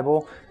Hebrew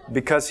Bible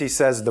because he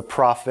says the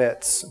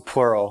prophets,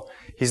 plural.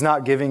 He's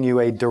not giving you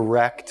a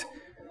direct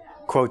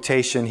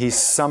quotation. He's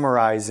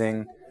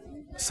summarizing,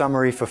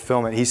 summary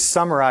fulfillment. He's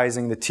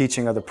summarizing the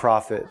teaching of the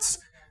prophets.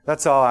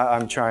 That's all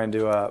I'm trying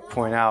to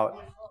point out.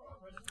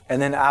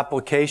 And then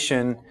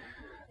application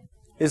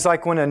is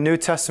like when a New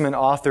Testament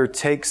author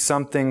takes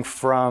something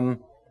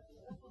from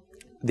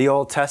the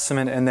Old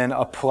Testament and then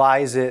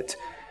applies it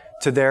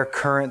to their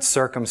current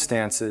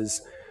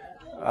circumstances.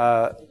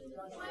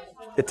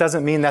 It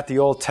doesn't mean that the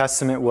Old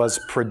Testament was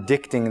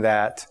predicting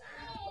that,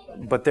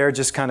 but they're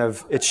just kind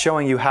of, it's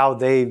showing you how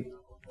they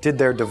did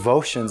their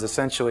devotions,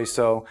 essentially.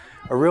 So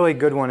a really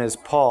good one is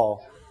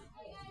Paul.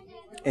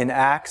 In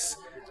Acts,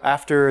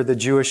 after the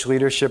Jewish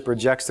leadership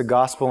rejects the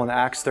gospel in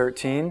Acts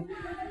 13,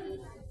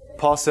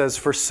 Paul says,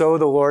 "For so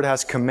the Lord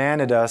has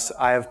commanded us,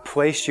 I have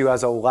placed you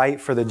as a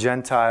light for the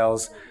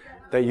Gentiles,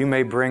 that you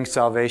may bring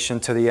salvation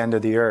to the end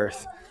of the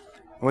earth."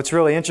 And what's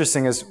really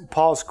interesting is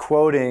Paul's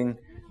quoting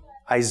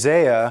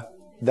Isaiah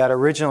that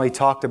originally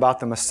talked about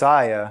the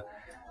Messiah,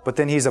 but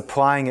then he's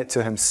applying it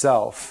to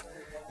himself.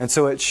 And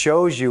so it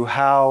shows you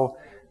how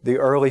the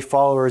early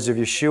followers of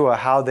Yeshua,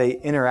 how they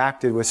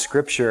interacted with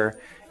Scripture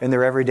in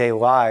their everyday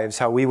lives,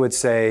 how we would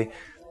say,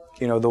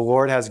 the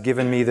Lord has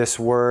given me this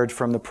word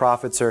from the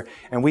prophets,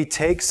 and we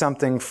take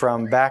something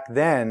from back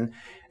then,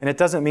 and it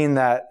doesn't mean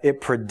that it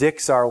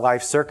predicts our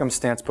life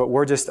circumstance, but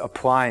we're just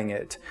applying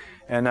it.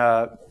 And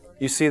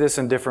you see this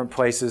in different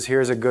places.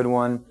 Here's a good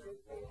one.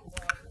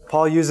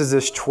 Paul uses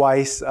this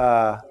twice.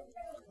 Oh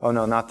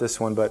no, not this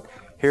one, but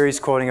here he's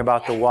quoting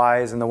about the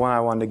wise, and the one I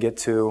wanted to get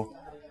to.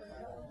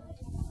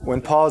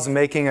 When Paul's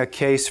making a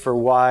case for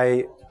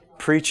why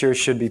preachers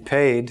should be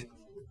paid,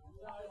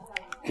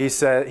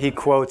 he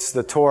quotes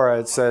the Torah.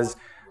 It says,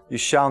 "You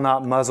shall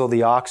not muzzle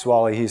the ox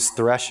while he's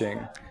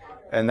threshing."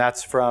 And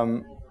that's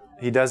from,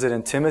 he does it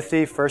in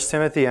Timothy, 1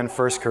 Timothy and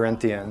 1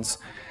 Corinthians.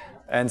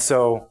 And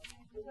so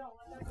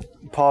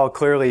Paul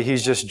clearly,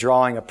 he's just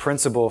drawing a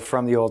principle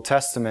from the Old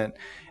Testament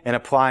and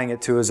applying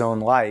it to his own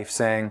life,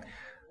 saying,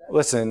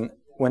 listen,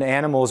 when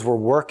animals were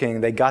working,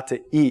 they got to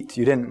eat.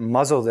 You didn't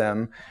muzzle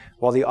them.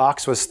 While the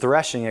ox was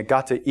threshing, it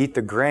got to eat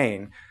the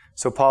grain.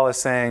 So Paul is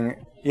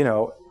saying,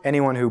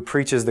 anyone who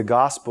preaches the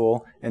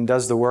gospel and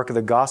does the work of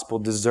the gospel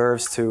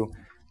deserves to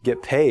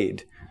get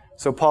paid.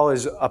 So Paul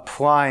is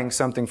applying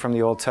something from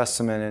the Old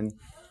Testament. And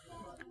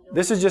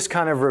this is just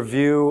kind of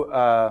review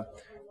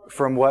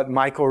from what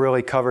Michael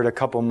really covered a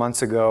couple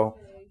months ago.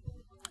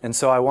 And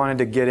so I wanted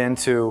to get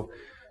into,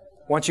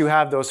 once you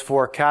have those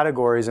 4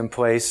 categories in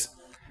place,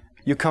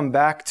 you come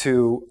back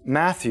to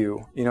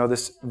Matthew,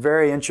 this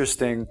very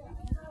interesting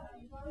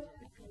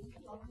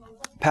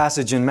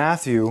passage in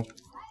Matthew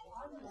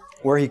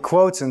where he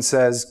quotes and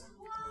says,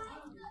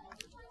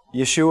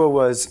 Yeshua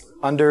was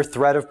under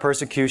threat of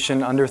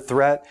persecution, under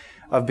threat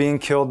of being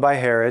killed by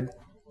Herod.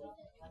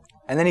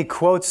 And then he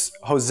quotes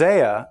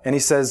Hosea and he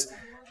says,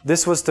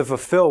 this was to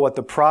fulfill what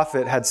the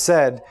prophet had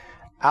said,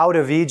 "Out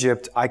of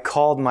Egypt I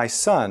called my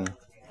son."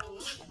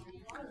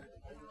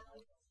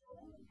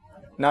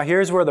 Now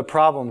here's where the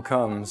problem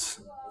comes.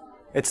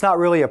 It's not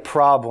really a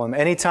problem.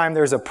 Anytime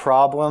there's a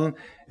problem,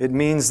 it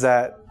means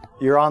that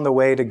you're on the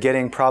way to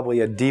getting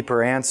probably a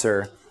deeper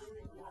answer.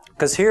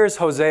 Because here's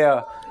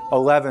Hosea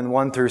 11,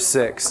 1 through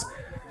 6.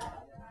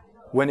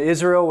 "When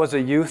Israel was a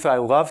youth, I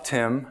loved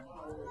him,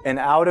 and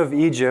out of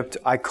Egypt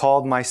I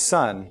called my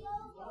son."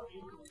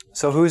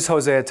 So who's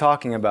Hosea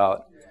talking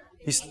about?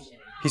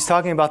 He's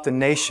talking about the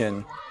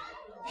nation.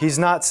 He's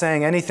not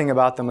saying anything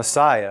about the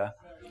Messiah.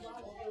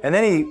 And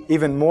then he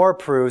even more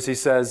proves, he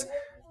says,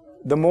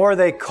 the more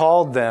they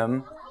called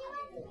them,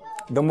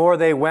 the more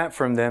they went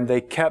from them. They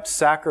kept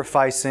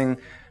sacrificing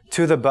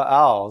to the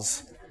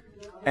Baals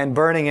and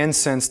burning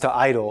incense to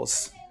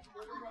idols.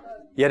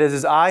 Yet it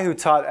is I who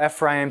taught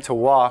Ephraim to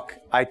walk.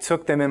 I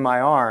took them in my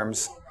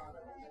arms,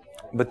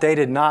 but they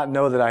did not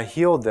know that I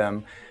healed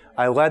them.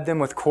 I led them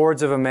with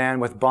cords of a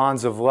man, with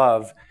bonds of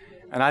love,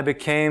 and I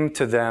became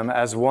to them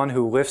as one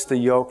who lifts the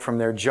yoke from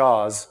their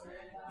jaws,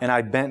 and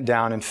I bent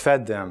down and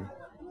fed them.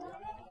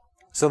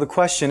 So the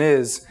question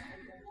is,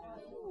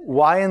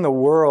 why in the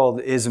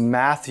world is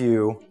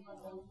Matthew,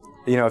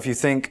 if you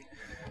think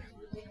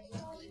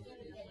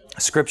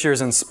Scripture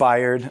is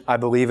inspired, I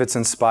believe it's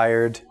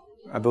inspired,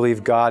 I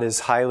believe God is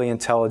highly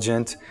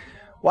intelligent,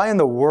 why in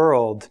the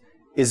world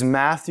is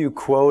Matthew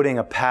quoting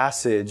a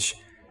passage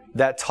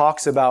that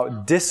talks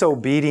about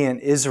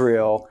disobedient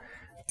Israel,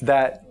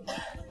 that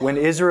when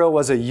Israel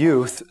was a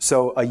youth,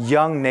 so a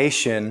young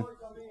nation,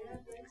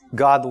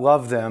 God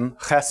loved them,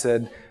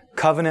 chesed,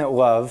 covenant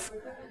love,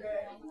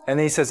 and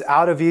then he says,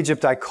 out of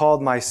Egypt I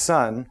called my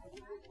son,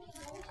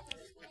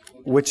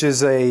 which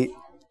is a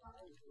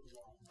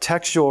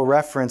textual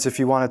reference if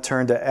you want to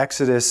turn to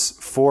Exodus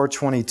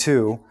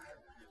 4:22,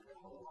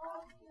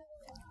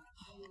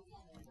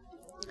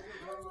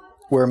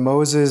 where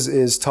Moses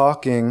is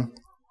talking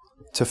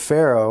to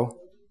Pharaoh,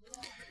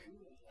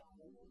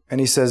 and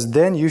he says,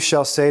 then you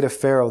shall say to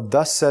Pharaoh,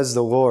 thus says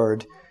the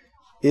Lord,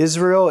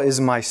 Israel is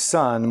my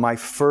son, my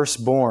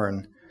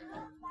firstborn.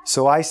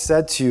 So I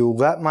said to you,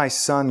 let my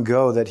son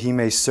go that he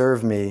may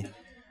serve me.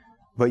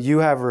 But you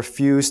have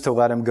refused to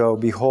let him go.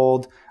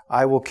 Behold,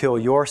 I will kill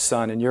your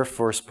son and your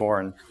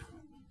firstborn.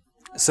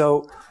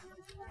 So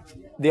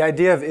the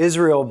idea of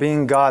Israel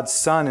being God's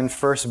son and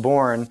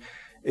firstborn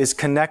is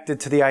connected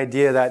to the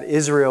idea that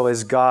Israel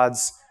is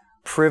God's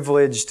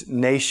privileged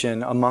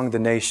nation among the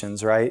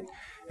nations, right?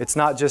 It's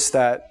not just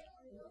that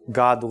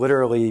God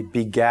literally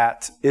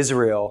begat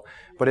Israel,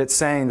 but it's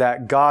saying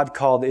that God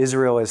called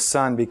Israel his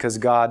son because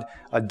God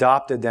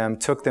adopted them,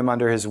 took them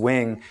under his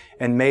wing,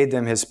 and made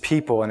them his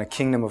people in a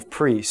kingdom of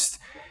priests.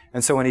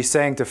 And so when he's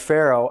saying to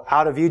Pharaoh,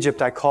 out of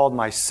Egypt I called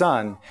my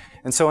son.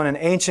 And so in an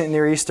ancient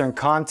Near Eastern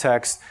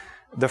context,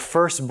 the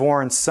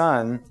firstborn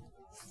son,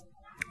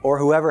 or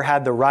whoever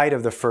had the right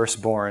of the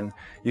firstborn,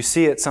 you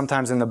see it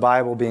sometimes in the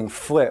Bible being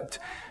flipped,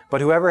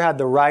 but whoever had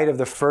the right of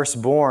the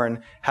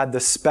firstborn had the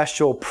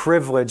special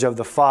privilege of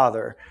the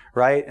father,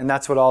 right? And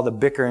that's what all the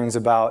bickering's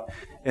about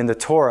in the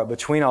Torah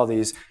between all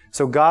these.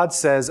 So God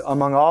says,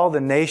 among all the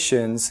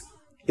nations,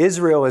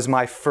 Israel is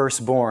my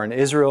firstborn.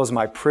 Israel is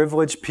my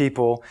privileged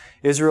people.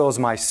 Israel is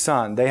my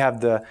son. They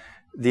have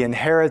the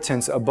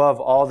inheritance above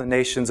all the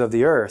nations of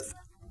the earth.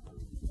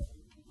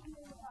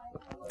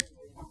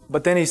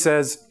 But then he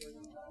says,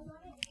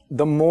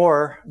 the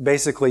more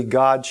basically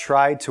God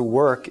tried to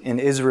work in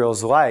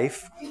Israel's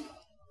life,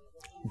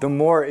 the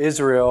more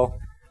Israel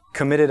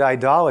committed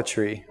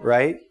idolatry,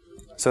 right?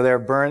 So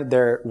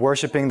they're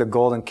worshiping the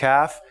golden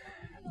calf.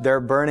 They're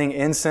burning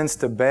incense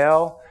to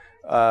Baal.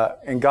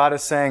 And God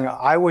is saying,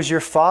 I was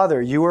your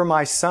father. You were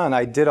my son.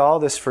 I did all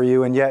this for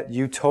you, and yet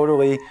you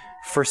totally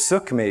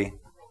forsook me.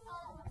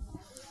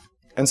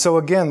 And so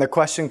again, the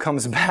question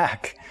comes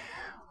back.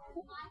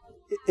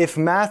 If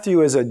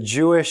Matthew is a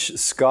Jewish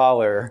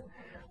scholar,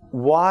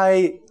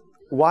 why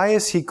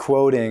is he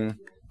quoting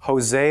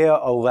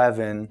Hosea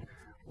 11?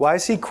 Why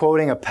is he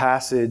quoting a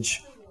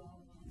passage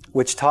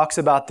which talks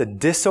about the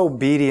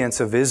disobedience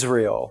of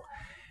Israel?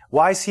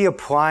 Why is he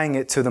applying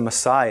it to the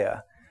Messiah?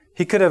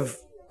 He could have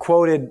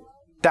quoted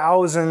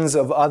thousands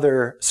of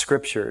other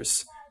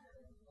scriptures.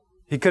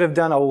 He could have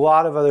done a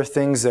lot of other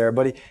things there,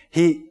 but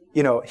he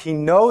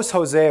knows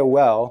Hosea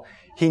well.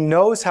 He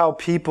knows how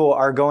people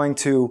are going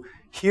to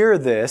hear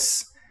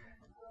this,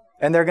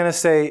 and they're going to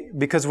say,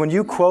 because when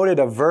you quoted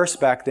a verse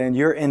back then,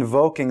 you're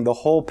invoking the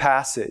whole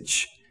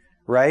passage,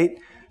 right?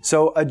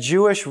 So a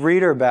Jewish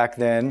reader back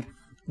then,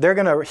 they're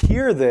going to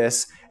hear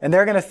this, and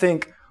they're going to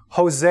think,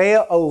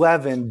 Hosea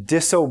 11,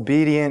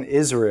 disobedient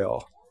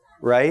Israel,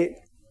 right?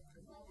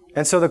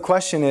 And so the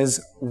question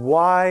is,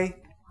 why?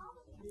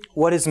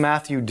 What is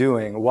Matthew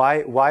doing?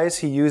 Why is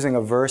he using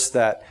a verse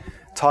that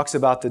talks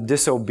about the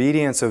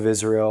disobedience of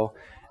Israel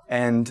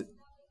and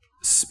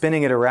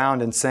spinning it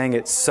around and saying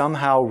it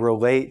somehow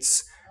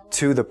relates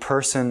to the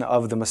person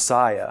of the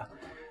Messiah?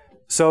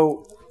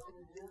 So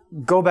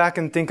go back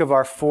and think of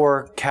our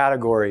four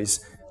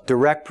categories: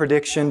 direct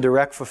prediction,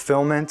 direct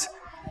fulfillment.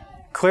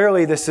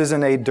 Clearly, this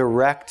isn't a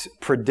direct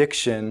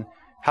prediction.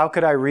 How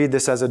could I read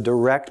this as a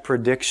direct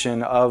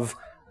prediction of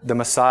the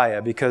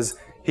Messiah? Because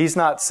he's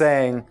not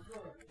saying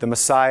the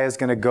Messiah is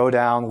going to go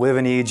down, live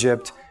in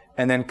Egypt,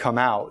 and then come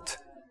out.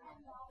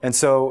 And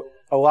so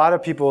a lot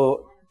of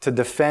people, to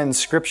defend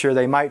Scripture,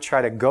 they might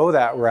try to go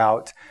that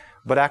route,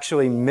 but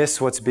actually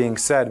miss what's being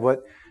said.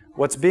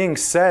 What's being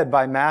said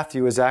by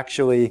Matthew is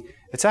actually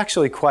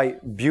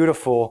quite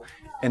beautiful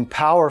and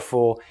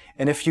powerful.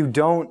 And if you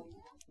don't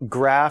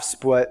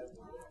grasp what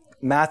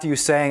Matthew's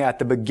saying at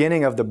the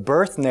beginning of the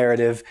birth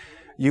narrative,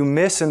 you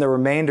miss in the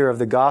remainder of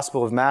the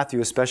Gospel of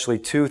Matthew, especially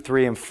 2,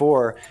 3, and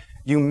 4,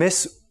 you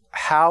miss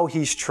how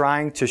he's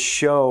trying to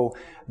show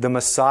the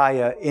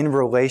Messiah in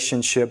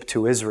relationship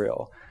to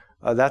Israel.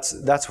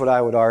 That's what I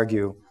would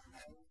argue.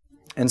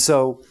 And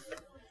so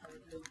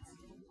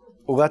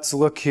let's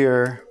look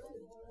here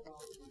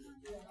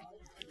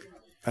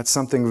at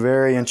something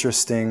very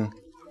interesting.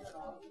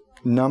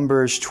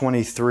 Numbers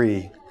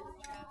 23.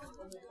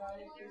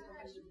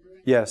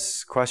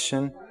 Yes,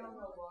 question? I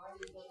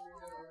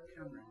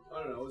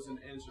don't know, it was an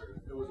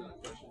answer. It wasn't a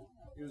question.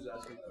 He was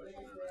asking a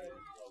question.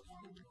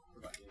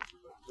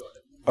 Go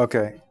ahead.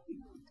 Okay.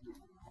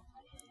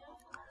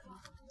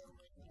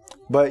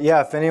 But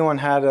yeah, if anyone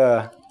had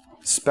a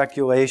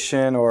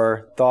speculation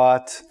or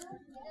thought,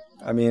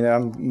 I mean,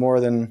 I'm more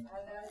than...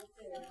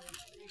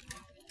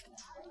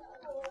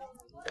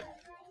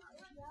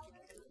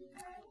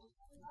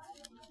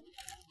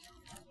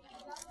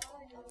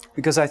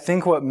 Because I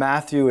think what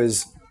Matthew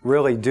is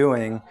really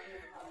doing,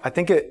 I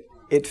think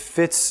it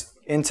fits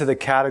into the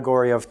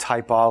category of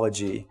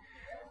typology.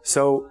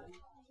 So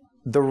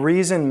the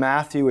reason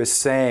Matthew is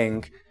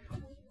saying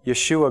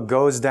Yeshua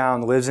goes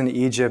down, lives in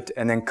Egypt,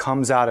 and then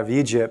comes out of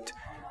Egypt,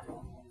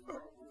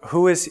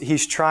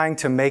 he's trying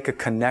to make a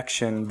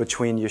connection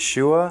between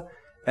Yeshua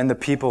and the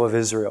people of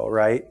Israel,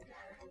 right?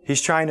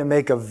 He's trying to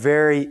make a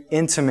very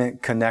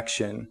intimate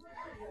connection,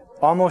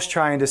 almost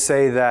trying to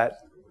say that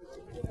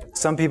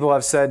some people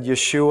have said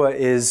Yeshua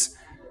is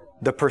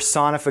the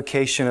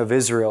personification of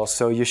Israel.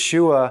 So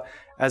Yeshua,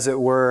 as it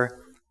were,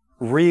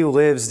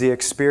 relives the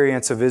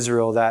experience of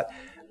Israel, that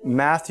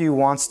Matthew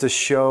wants to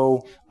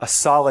show a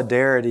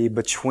solidarity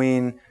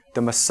between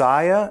the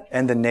Messiah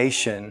and the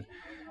nation.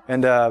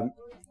 And,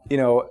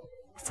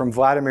 from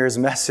Vladimir's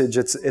message,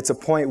 it's a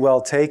point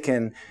well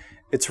taken.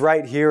 It's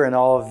right here in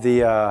all of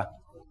the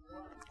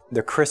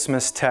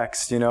Christmas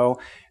text,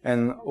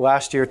 And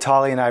last year,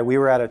 Tali and I, we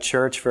were at a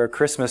church for a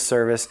Christmas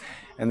service,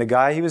 and the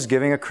guy, he was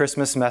giving a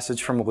Christmas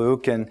message from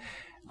Luke, and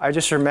I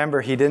just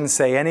remember he didn't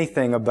say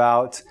anything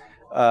about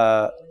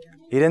the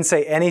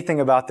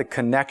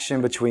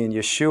connection between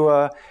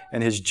Yeshua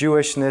and his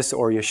Jewishness,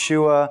 or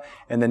Yeshua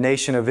and the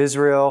nation of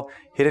Israel.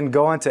 He didn't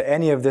go into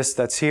any of this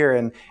that's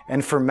here.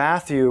 And for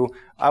Matthew,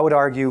 I would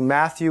argue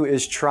Matthew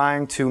is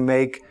trying to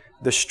make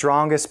the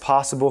strongest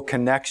possible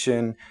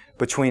connection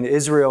between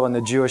Israel and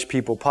the Jewish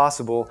people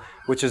possible,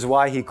 which is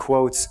why he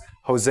quotes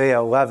Hosea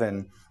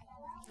 11.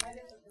 I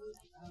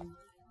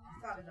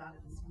thought about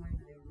it this morning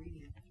when they were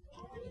reading it.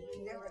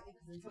 Never,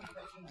 because in some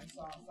section I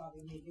saw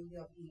they made big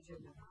deal of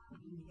Egypt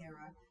and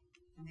Hera,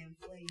 and then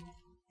flee.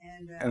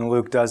 And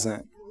Luke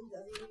doesn't. Luke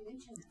doesn't even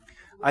mention it.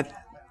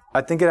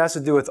 I think it has to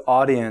do with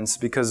audience,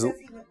 because... He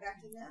went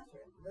back to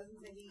Nazareth. It doesn't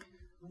say he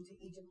went to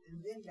Egypt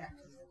and then back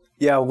to Nazareth.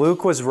 Yeah,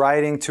 Luke was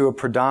writing to a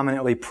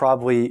predominantly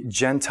probably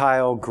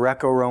Gentile,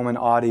 Greco-Roman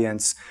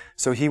audience,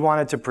 so he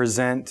wanted to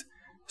present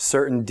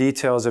certain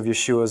details of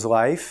Yeshua's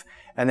life.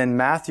 And then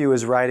Matthew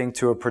is writing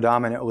to a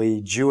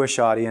predominantly Jewish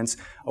audience.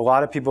 A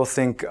lot of people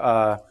think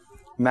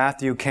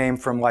Matthew came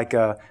from like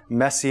a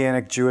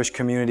Messianic Jewish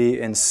community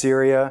in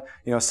Syria,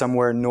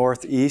 somewhere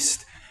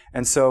northeast.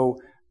 And so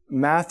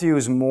Matthew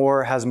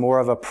has more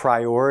of a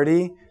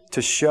priority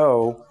to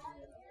show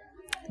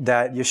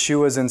that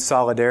Yeshua is in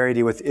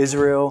solidarity with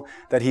Israel,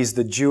 that he's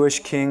the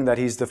Jewish king, that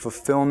he's the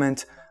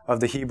fulfillment of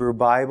the Hebrew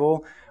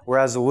Bible,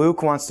 whereas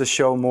Luke wants to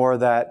show more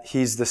that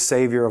he's the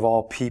Savior of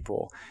all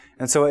people.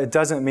 And so it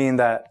doesn't mean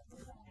that,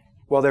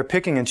 they're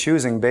picking and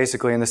choosing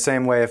basically in the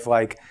same way if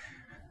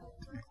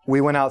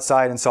we went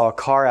outside and saw a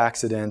car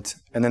accident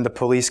and then the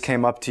police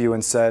came up to you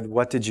and said,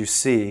 "What did you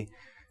see?"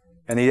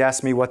 And he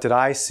asked me, "What did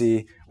I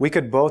see?" We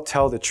could both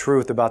tell the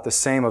truth about the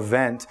same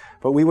event,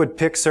 but we would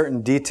pick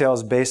certain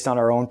details based on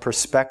our own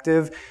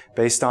perspective,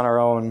 based on our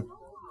own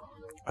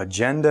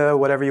agenda,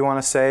 whatever you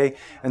want to say.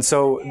 And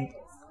so,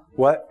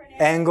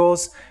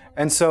 angles.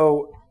 And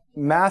so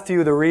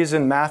the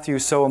reason Matthew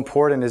is so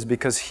important is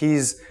because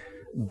he's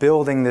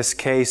building this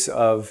case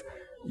of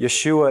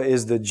Yeshua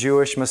is the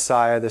Jewish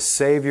Messiah, the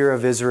Savior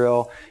of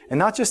Israel, and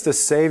not just the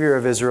Savior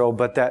of Israel,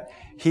 but that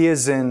he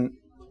is in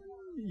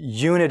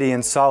unity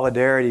and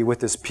solidarity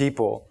with his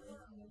people.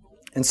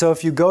 And so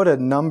if you go to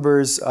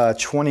Numbers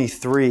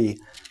 23,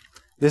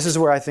 this is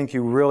where I think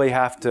you really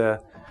have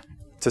to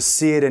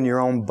see it in your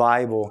own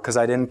Bible, because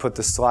I didn't put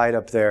the slide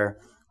up there,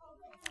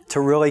 to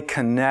really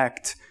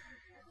connect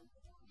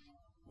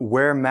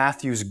where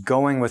Matthew's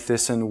going with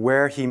this and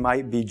where he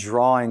might be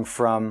drawing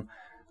from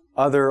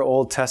other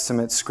Old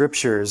Testament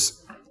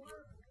scriptures.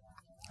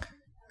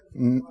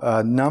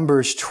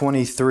 Numbers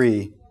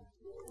 23.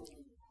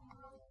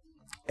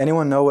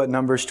 Anyone know what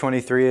Numbers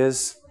 23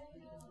 is?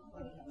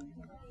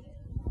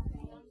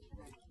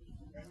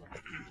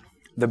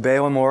 The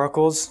Balaam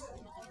oracles?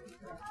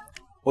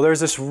 Well, there's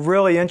this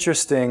really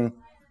interesting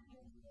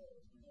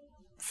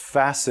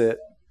facet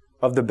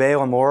of the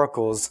Balaam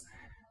oracles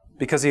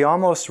because he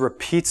almost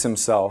repeats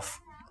himself.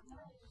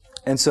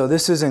 And so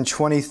this is in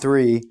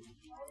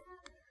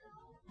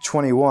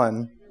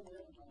 23:21,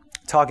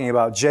 talking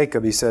about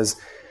Jacob. He says,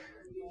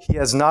 "He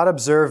has not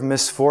observed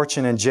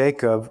misfortune in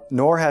Jacob,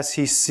 nor has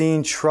he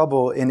seen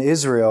trouble in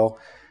Israel.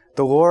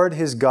 The Lord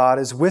his God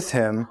is with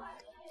him,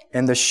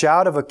 and the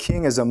shout of a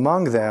king is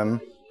among them."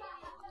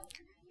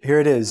 Here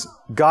it is.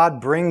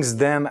 God brings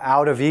them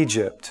out of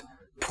Egypt.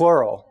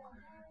 Plural.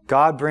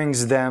 God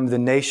brings them, the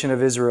nation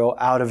of Israel,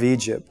 out of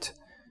Egypt.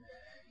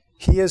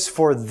 He is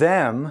for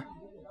them.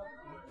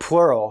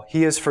 Plural.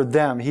 He is for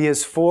them. He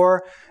is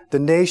for the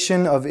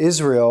nation of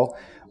Israel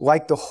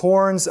like the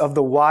horns of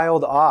the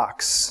wild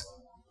ox.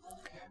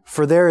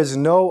 For there is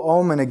no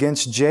omen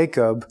against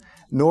Jacob,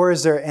 nor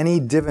is there any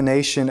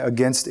divination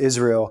against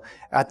Israel.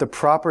 At the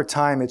proper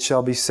time it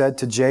shall be said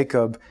to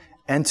Jacob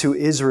and to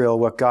Israel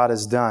what God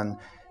has done.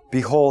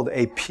 Behold,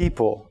 a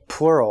people,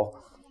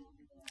 plural,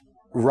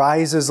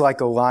 rises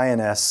like a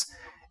lioness,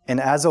 and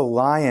as a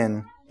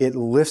lion it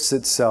lifts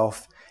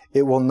itself.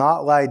 It will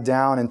not lie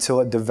down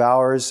until it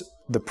devours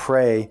the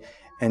prey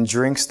and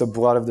drinks the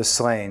blood of the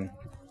slain.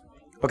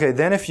 Okay,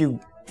 then if you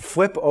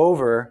flip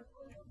over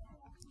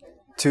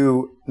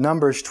to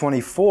Numbers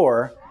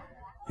 24,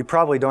 you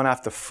probably don't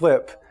have to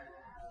flip.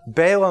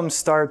 Balaam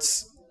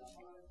starts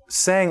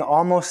saying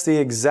almost the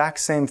exact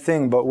same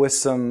thing, but with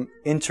some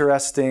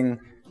interesting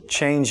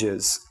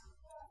changes.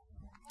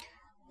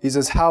 He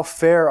says, "How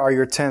fair are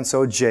your tents,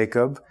 O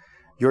Jacob,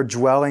 your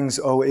dwellings,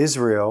 O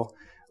Israel,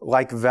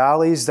 like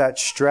valleys that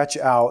stretch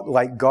out,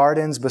 like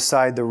gardens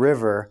beside the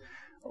river,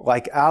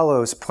 like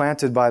aloes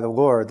planted by the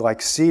Lord,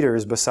 like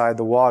cedars beside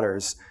the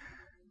waters.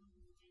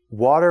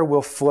 Water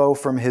will flow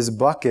from his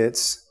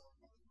buckets,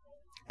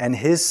 and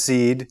his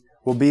seed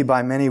will be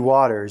by many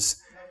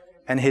waters,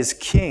 and his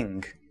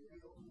king."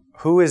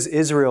 Who is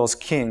Israel's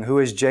king? Who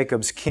is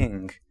Jacob's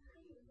king?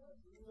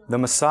 The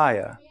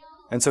Messiah.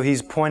 And so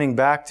he's pointing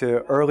back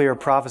to earlier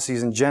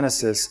prophecies in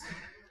Genesis.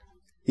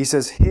 He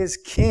says, "His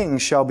king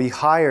shall be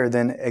higher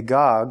than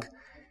Agag,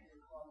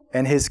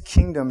 and his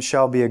kingdom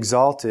shall be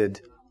exalted."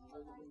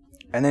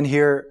 And then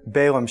here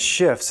Balaam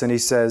shifts and he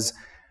says,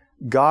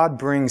 God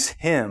brings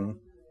him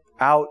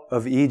out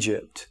of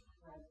Egypt.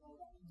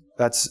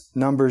 That's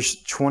Numbers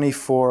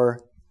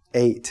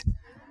 24:8.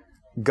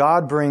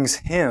 God brings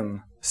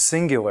him,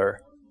 singular,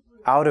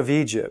 out of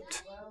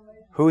Egypt.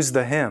 Who's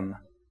the him?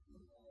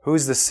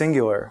 Who's the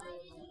singular?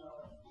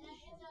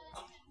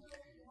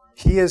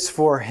 He is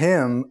for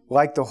him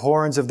like the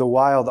horns of the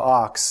wild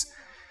ox.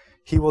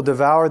 He will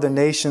devour the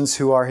nations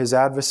who are his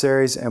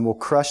adversaries and will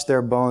crush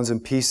their bones in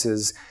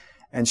pieces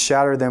and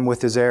shatter them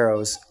with his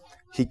arrows.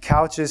 He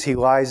couches, he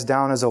lies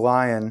down as a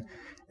lion,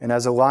 and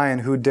as a lion,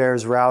 who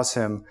dares rouse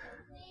him?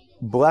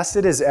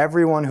 Blessed is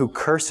everyone who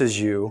curses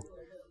you,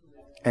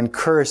 and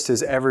cursed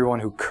is everyone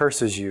who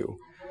curses you.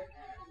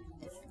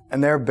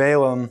 And there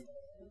Balaam,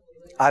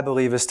 I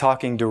believe, is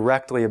talking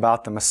directly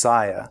about the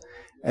Messiah.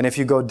 And if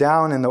you go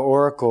down in the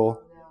oracle,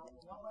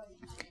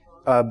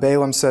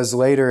 Balaam says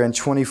later in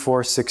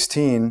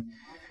 24:16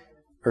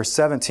 or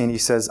 17, he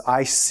says,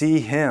 I see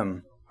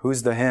him.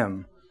 Who's the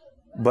him?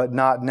 But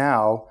not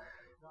now.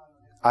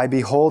 I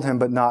behold him,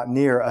 but not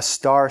near. A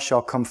star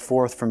shall come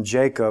forth from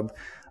Jacob.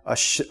 A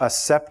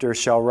scepter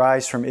shall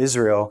rise from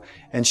Israel,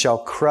 and shall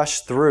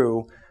crush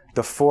through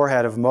the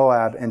forehead of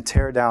Moab and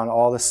tear down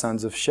all the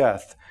sons of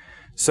Sheth.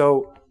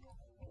 So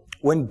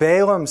when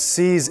Balaam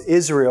sees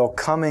Israel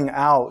coming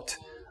out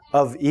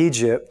of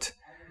Egypt,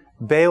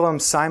 Balaam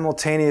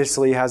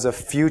simultaneously has a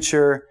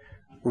future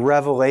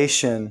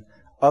revelation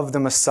of the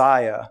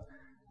Messiah.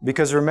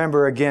 Because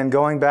remember, again,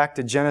 going back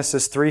to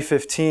Genesis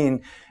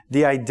 3:15,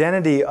 the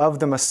identity of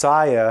the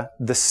Messiah,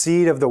 the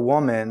seed of the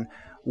woman,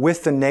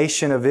 with the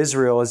nation of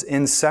Israel is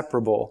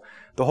inseparable.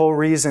 The whole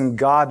reason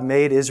God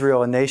made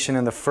Israel a nation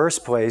in the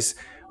first place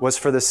was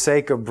for the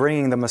sake of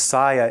bringing the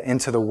Messiah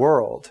into the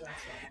world.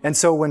 And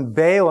so when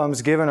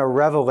Balaam's given a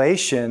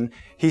revelation,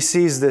 he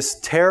sees this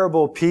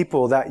terrible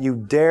people that you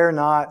dare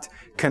not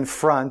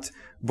confront,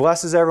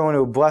 blesses everyone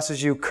who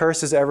blesses you,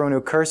 curses everyone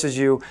who curses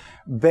you.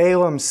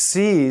 Balaam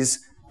sees,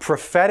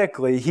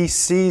 prophetically, he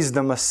sees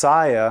the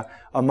Messiah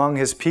among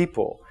his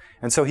people.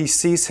 And so he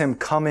sees him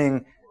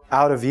coming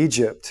out of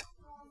Egypt,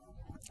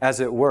 as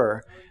it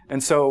were.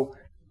 And so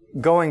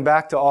going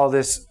back to all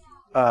this,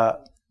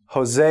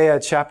 Hosea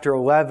chapter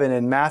 11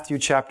 and Matthew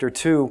chapter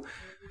 2,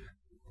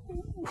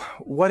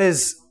 what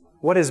is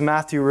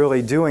Matthew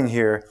really doing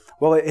here?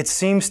 Well, it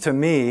seems to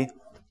me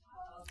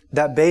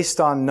that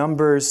based on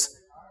Numbers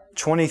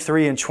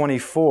 23 and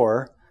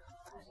 24,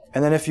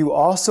 and then if you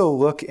also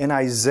look in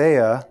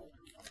Isaiah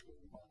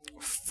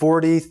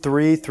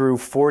 43 through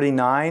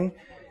 49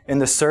 in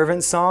the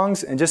servant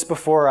songs, and just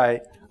before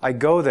I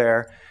go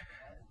there,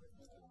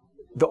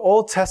 the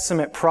Old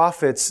Testament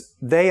prophets,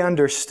 they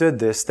understood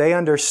this. They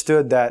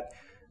understood that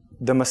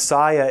the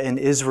Messiah and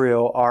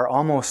Israel are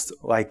almost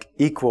like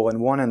equal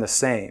and one and the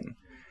same.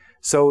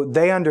 So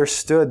they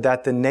understood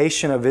that the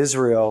nation of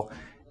Israel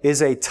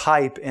is a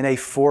type and a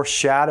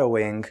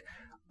foreshadowing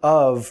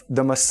of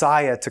the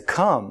Messiah to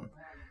come.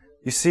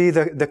 You see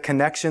the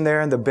connection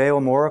there in the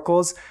Balaam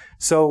oracles?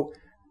 So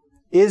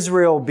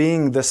Israel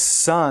being the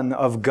son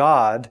of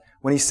God,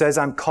 when he says,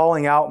 I'm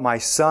calling out my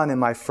son and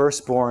my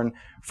firstborn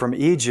from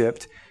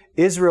Egypt,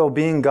 Israel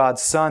being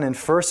God's son and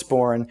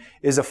firstborn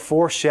is a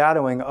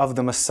foreshadowing of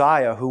the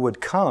Messiah who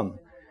would come.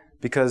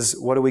 Because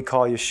what do we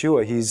call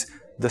Yeshua? He's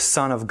the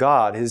Son of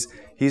God.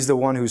 He's the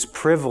one who's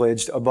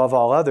privileged above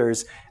all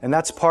others. And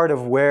that's part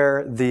of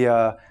where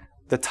the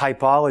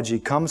typology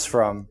comes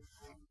from.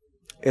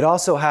 It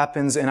also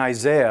happens in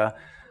Isaiah.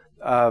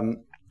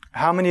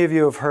 How many of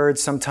you have heard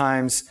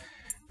sometimes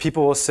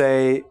people will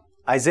say,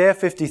 Isaiah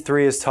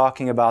 53 is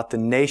talking about the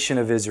nation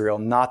of Israel,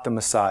 not the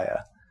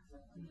Messiah?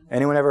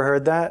 Anyone ever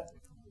heard that?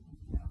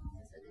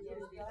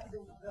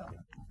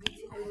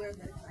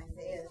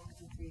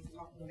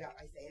 we got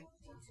Isaiah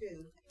 52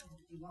 and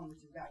 51,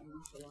 which is about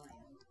Yerushalayim.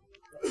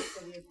 What the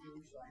city of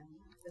Yerushalayim.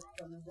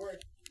 From the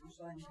word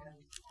Yerushalayim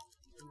comes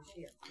the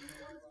Mashiach.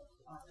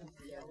 Comes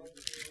together.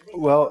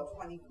 Well,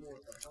 24.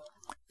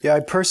 yeah, I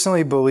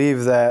personally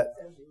believe that.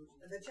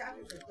 The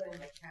chapters are put in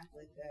the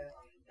Catholic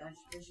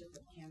Archbishop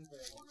of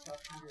Canterbury,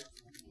 1200s.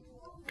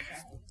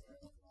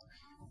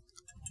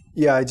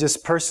 Yeah, I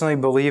just personally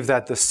believe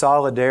that the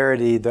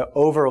solidarity, the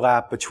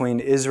overlap between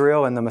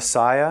Israel and the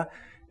Messiah,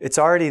 it's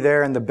already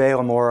there in the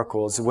Balaam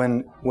oracles.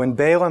 When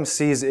Balaam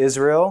sees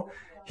Israel,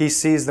 he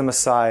sees the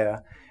Messiah.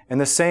 And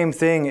the same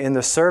thing in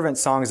the servant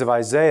songs of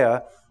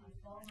Isaiah.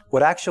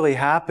 What actually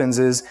happens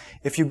is,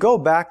 if you go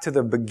back to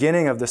the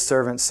beginning of the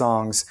servant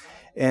songs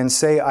and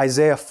say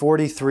Isaiah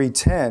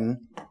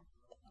 43:10,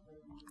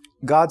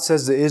 God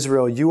says to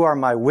Israel, "You are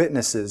my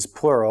witnesses,"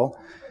 plural,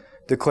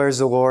 declares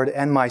the Lord,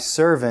 "and my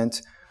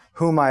servant,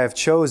 whom I have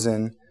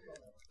chosen,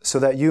 so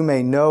that you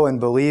may know and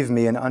believe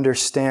me and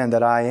understand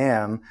that I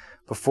am.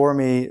 Before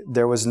me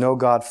there was no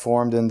God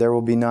formed, and there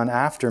will be none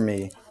after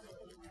me."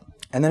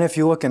 And then if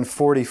you look in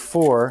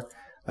 44,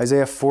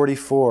 Isaiah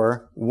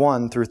 44,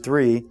 1 through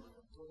 3,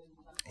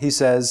 he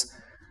says,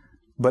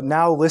 "But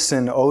now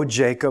listen, O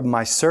Jacob,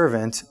 my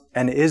servant,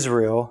 and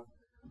Israel,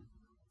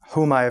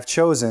 whom I have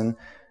chosen.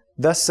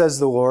 Thus says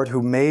the Lord,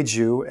 who made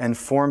you and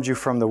formed you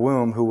from the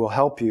womb, who will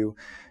help you.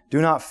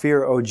 Do not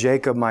fear, O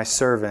Jacob, my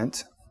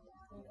servant."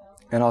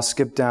 And I'll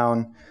skip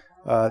down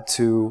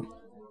to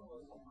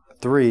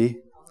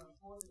 3.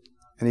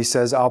 And he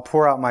says, "I'll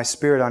pour out my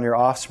spirit on your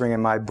offspring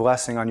and my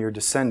blessing on your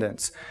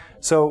descendants."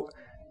 So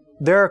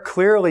there are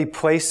clearly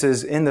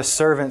places in the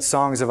servant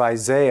songs of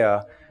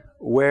Isaiah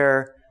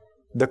where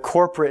the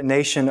corporate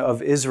nation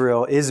of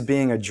Israel is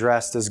being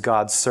addressed as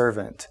God's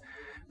servant.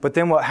 But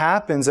then what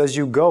happens as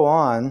you go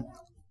on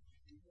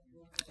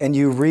and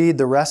you read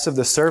the rest of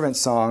the servant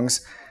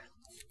songs,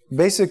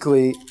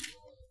 basically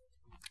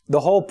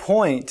the whole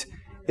point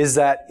is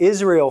that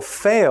Israel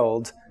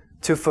failed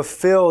to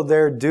fulfill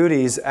their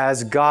duties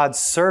as God's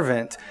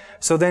servant.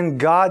 So then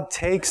God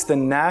takes the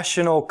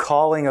national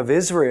calling of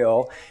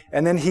Israel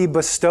and then he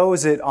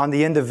bestows it on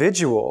the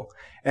individual.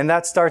 And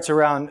that starts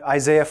around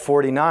Isaiah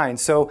 49.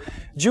 So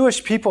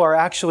Jewish people are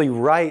actually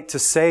right to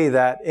say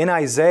that in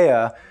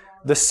Isaiah,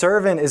 the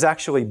servant is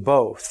actually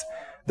both.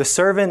 The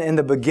servant in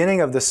the beginning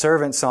of the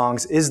servant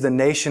songs is the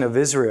nation of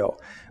Israel.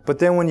 But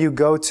then when you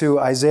go to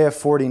Isaiah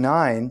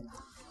 49,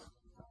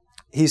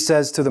 he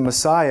says to the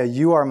Messiah,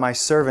 "You are my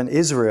servant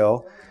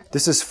Israel."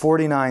 This is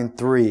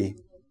 49:3.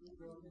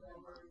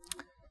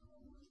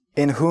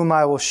 "In whom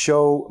I will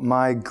show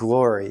my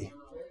glory."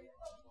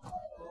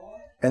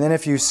 And then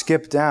if you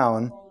skip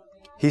down,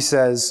 he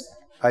says,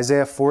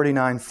 Isaiah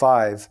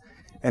 49:5,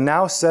 "And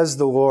now says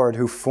the Lord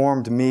who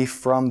formed me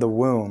from the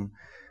womb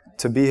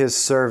to be his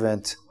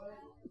servant,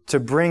 to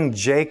bring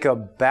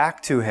Jacob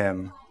back to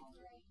him,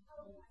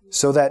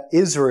 so that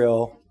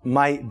Israel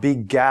might be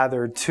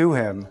gathered to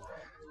him."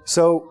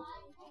 So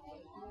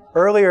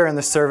earlier in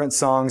the servant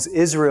songs,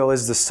 Israel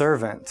is the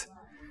servant.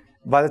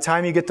 By the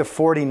time you get to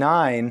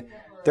 49,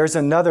 there's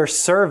another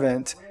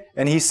servant,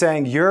 and he's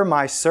saying, "You're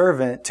my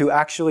servant to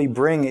actually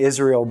bring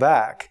Israel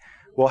back."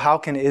 Well, how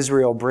can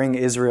Israel bring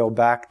Israel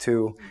back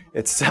to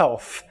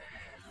itself?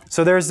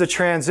 So there's the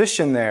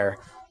transition there.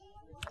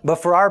 But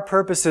for our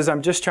purposes,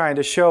 I'm just trying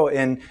to show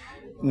in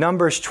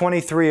Numbers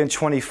 23 and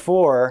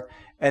 24,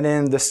 and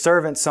in the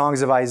servant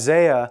songs of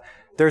Isaiah,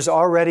 there's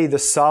already the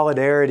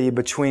solidarity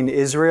between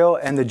Israel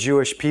and the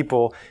Jewish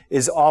people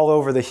is all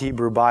over the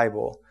Hebrew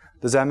Bible.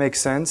 Does that make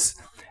sense?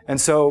 And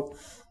so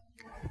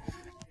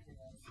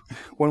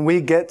when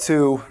we get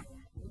to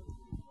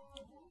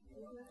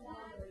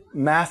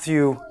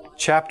Matthew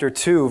chapter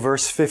 2,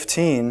 verse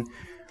 15,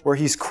 where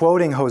he's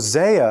quoting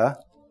Hosea,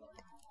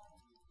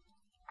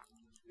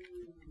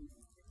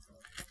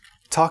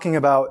 talking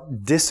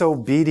about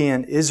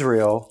disobedient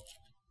Israel,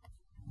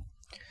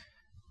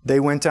 they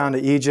went down to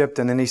Egypt,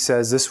 and then he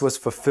says, this was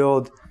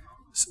fulfilled,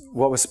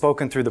 what was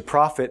spoken through the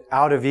prophet,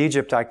 "Out of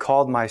Egypt I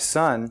called my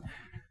son."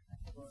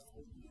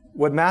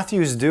 What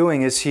Matthew's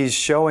doing is he's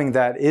showing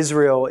that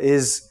Israel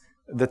is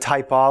the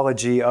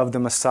typology of the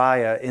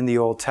Messiah in the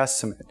Old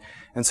Testament.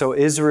 And so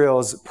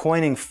Israel's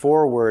pointing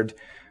forward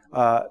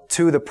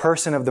to the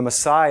person of the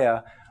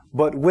Messiah,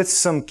 but with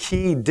some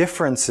key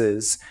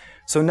differences.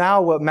 So now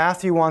what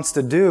Matthew wants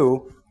to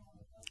do,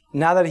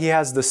 now that he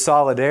has the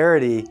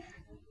solidarity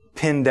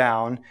pinned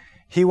down,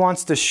 he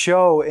wants to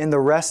show in the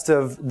rest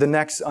of the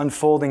next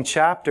unfolding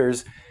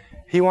chapters,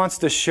 he wants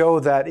to show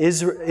that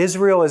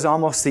Israel is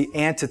almost the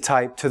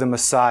antitype to the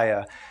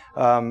Messiah.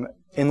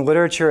 In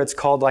literature, it's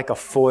called like a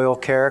foil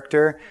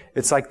character.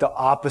 It's like the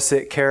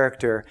opposite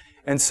character.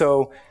 And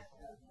so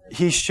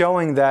he's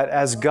showing that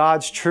as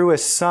God's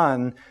truest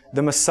son,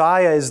 the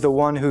Messiah is the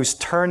one who's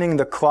turning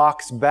the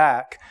clocks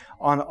back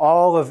on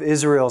all of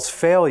Israel's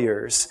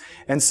failures.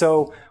 And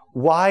so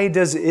why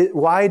does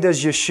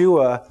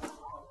Yeshua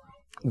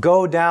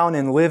go down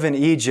and live in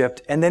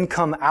Egypt and then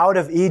come out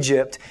of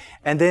Egypt,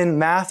 and then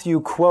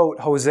Matthew quote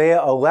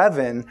Hosea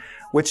 11,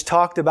 which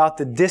talked about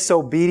the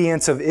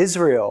disobedience of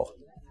Israel?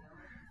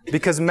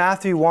 Because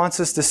Matthew wants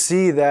us to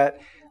see that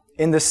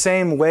in the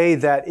same way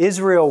that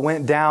Israel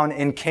went down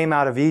and came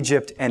out of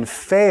Egypt and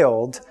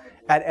failed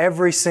at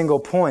every single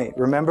point.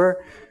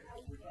 Remember?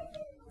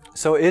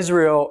 So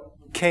Israel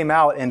came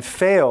out and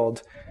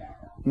failed.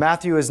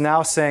 Matthew is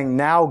now saying,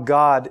 now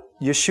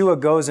Yeshua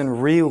goes and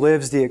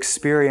relives the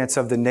experience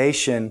of the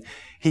nation.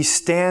 He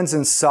stands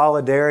in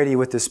solidarity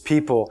with his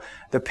people.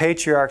 The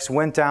patriarchs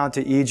went down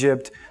to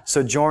Egypt,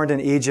 sojourned in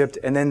Egypt,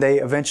 and then they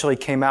eventually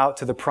came out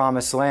to the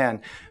promised land.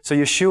 So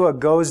Yeshua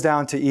goes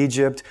down to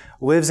Egypt,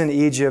 lives in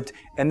Egypt,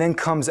 and then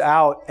comes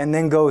out and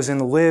then goes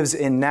and lives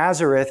in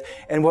Nazareth.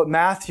 And what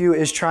Matthew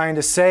is trying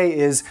to say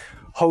is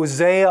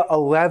Hosea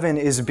 11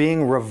 is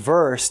being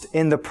reversed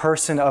in the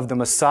person of the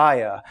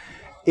Messiah.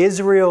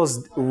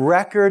 Israel's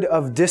record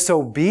of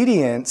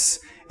disobedience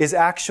is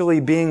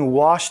actually being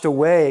washed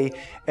away,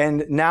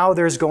 and now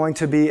there's going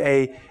to be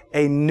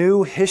a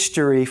new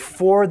history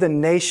for the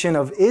nation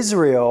of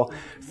Israel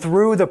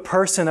through the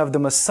person of the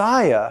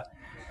Messiah.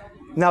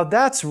 Now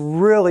that's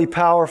really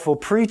powerful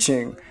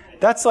preaching.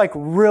 That's like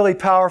really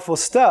powerful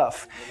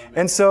stuff.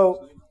 And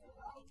so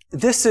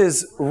this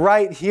is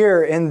right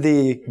here in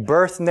the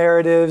birth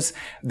narratives,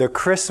 the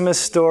Christmas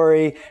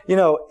story. You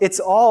know, it's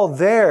all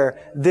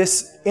there,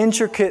 this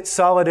intricate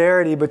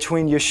solidarity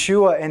between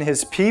Yeshua and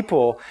his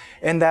people,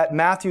 and that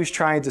Matthew's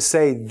trying to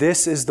say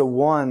this is the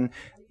one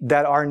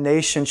that our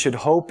nation should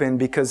hope in,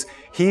 because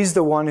he's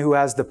the one who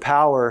has the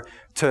power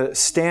to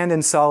stand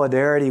in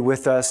solidarity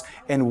with us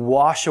and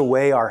wash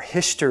away our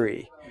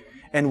history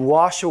and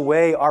wash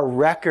away our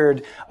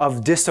record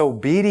of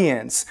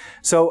disobedience.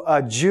 So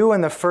a Jew in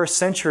the first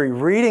century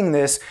reading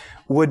this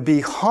would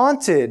be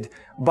haunted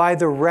by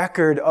the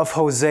record of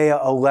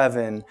Hosea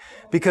 11,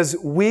 because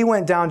we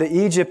went down to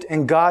Egypt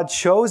and God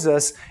chose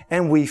us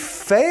and we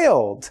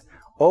failed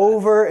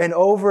over and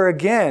over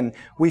again.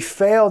 We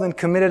failed and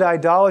committed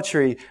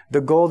idolatry. The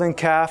golden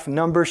calf,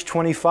 Numbers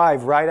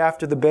 25, right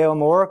after the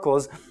Balaam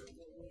oracles,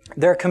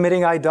 they're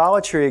committing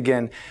idolatry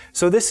again.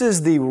 So this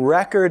is the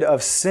record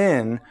of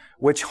sin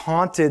which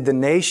haunted the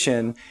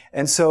nation.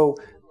 And so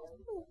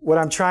what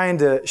I'm trying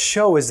to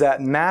show is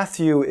that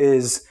Matthew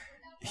is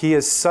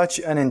such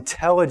an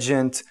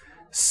intelligent,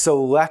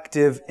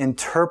 selective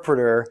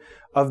interpreter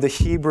of the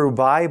Hebrew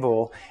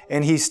Bible,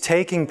 and he's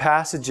taking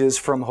passages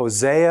from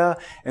Hosea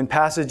and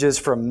passages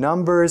from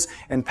Numbers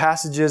and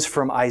passages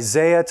from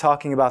Isaiah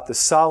talking about the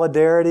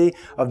solidarity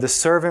of the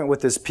servant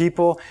with his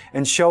people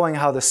and showing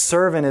how the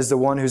servant is the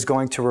one who's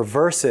going to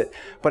reverse it.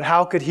 But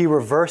how could he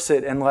reverse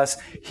it unless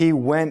he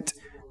went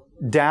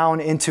down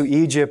into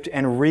Egypt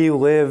and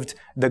relived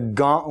the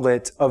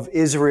gauntlet of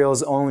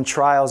Israel's own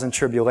trials and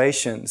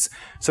tribulations?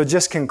 So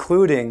just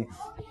concluding,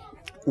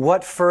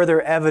 what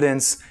further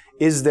evidence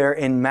is there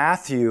in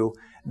Matthew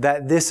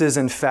that this is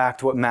in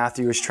fact what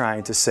Matthew is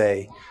trying to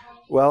say?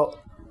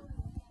 Well,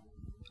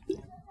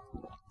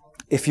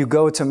 if you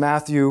go to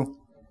Matthew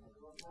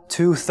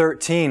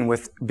 2:13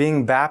 with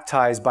being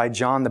baptized by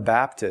John the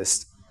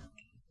Baptist,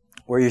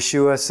 where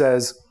Yeshua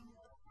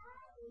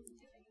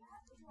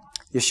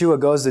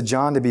goes to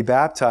John to be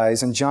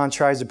baptized, and John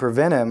tries to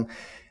prevent him,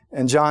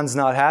 and John's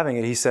not having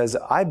it. He says,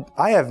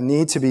 I have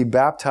need to be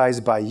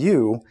baptized by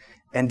you,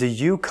 and do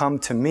you come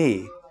to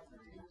me?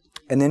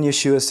 And then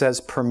Yeshua says,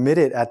 permit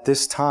it at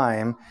this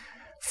time,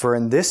 for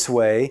in this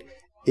way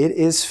it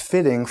is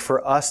fitting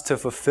for us to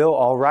fulfill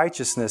all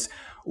righteousness.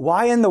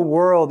 Why in the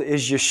world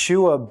is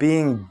Yeshua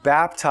being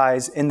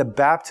baptized in the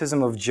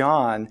baptism of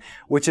John,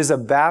 which is a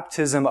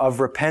baptism of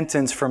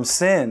repentance from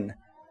sin?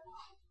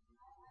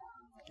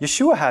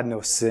 Yeshua had no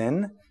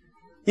sin.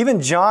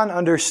 Even John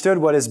understood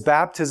what his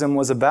baptism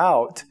was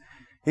about.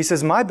 He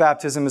says, my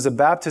baptism is a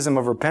baptism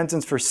of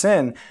repentance for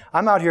sin.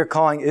 I'm out here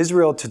calling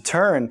Israel to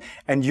turn,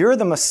 and you're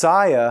the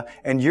Messiah,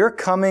 and you're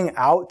coming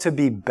out to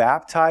be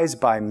baptized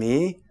by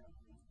me?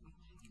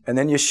 And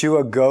then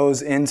Yeshua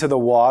goes into the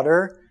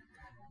water,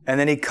 and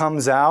then he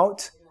comes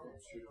out,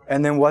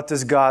 and then what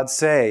does God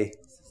say?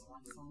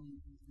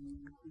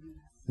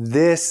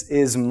 This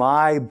is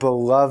my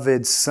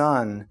beloved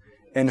Son,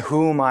 in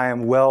whom I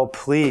am well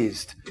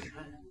pleased.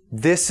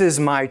 This is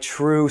my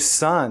true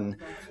Son.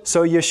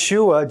 So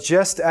Yeshua,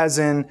 just as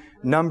in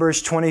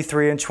Numbers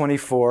 23 and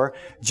 24,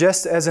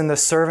 just as in the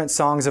servant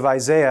songs of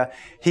Isaiah,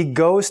 he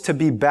goes to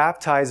be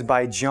baptized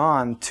by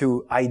John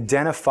to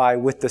identify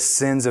with the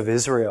sins of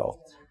Israel.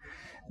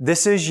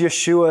 This is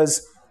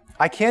Yeshua's,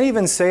 I can't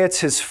even say it's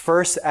his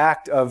first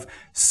act of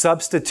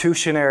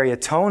substitutionary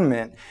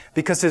atonement,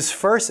 because his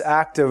first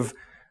act of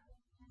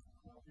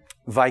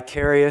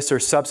vicarious or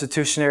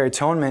substitutionary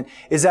atonement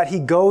is that he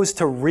goes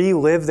to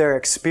relive their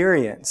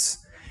experience.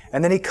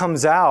 And then he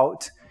comes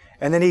out,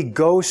 and then he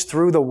goes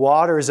through the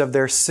waters of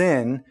their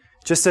sin,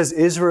 just as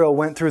Israel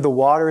went through the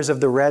waters of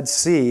the Red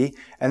Sea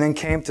and then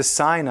came to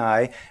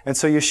Sinai. And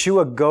so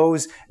Yeshua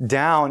goes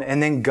down,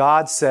 and then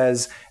God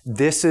says,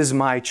 this is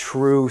my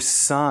true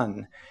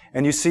Son.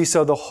 And you see,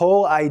 so the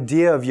whole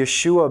idea of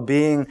Yeshua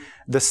being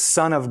the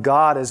Son of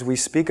God as we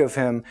speak of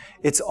him,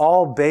 it's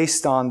all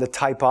based on the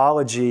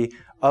typology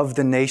of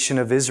the nation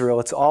of Israel.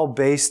 It's all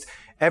based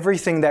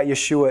everything that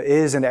Yeshua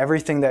is and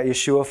everything that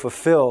Yeshua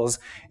fulfills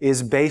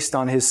is based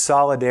on his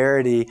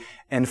solidarity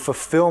and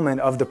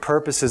fulfillment of the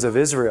purposes of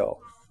Israel.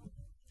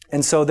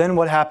 And so then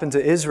what happened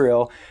to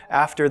Israel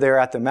after they're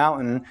at the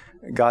mountain?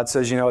 God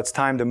says, it's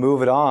time to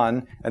move it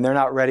on, and they're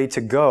not ready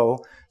to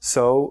go.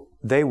 So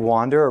they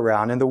wander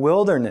around in the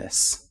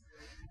wilderness.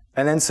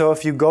 And then so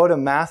if you go to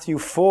Matthew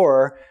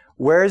 4,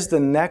 where's the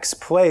next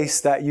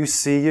place that you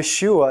see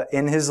Yeshua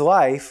in his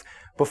life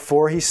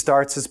before he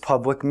starts his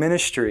public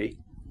ministry?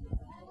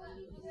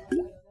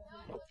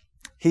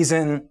 He's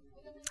in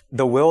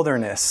the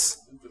wilderness,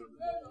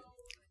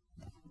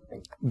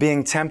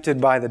 being tempted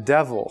by the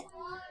devil.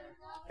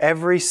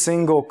 Every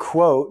single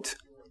quote,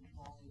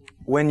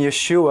 when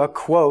Yeshua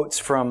quotes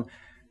from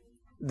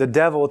the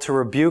devil to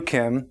rebuke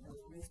him,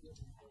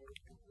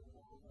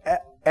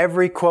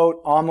 every quote,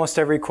 almost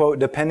every quote,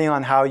 depending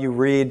on how you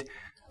read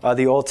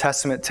the Old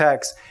Testament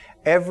text,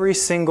 every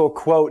single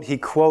quote he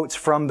quotes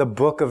from the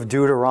book of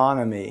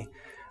Deuteronomy,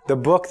 the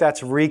book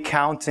that's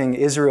recounting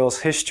Israel's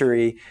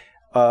history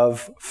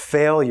of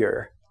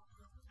failure.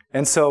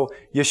 And so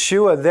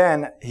Yeshua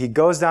then, he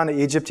goes down to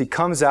Egypt, he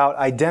comes out,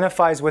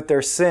 identifies with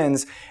their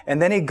sins,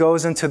 and then he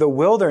goes into the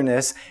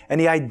wilderness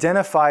and he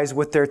identifies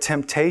with their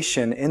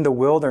temptation in the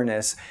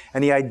wilderness,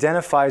 and he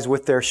identifies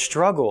with their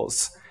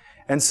struggles.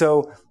 And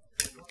so,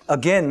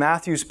 again,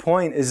 Matthew's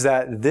point is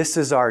that this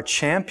is our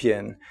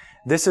champion,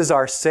 this is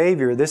our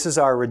Savior, this is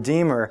our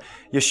Redeemer.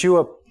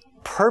 Yeshua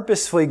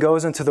purposefully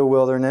goes into the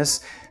wilderness.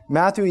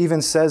 Matthew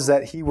even says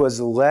that he was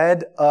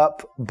led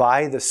up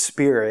by the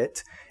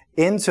Spirit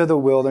into the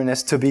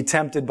wilderness to be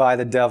tempted by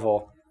the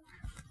devil.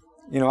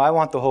 I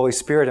want the Holy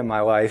Spirit in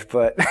my life,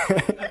 but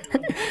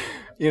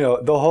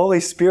the Holy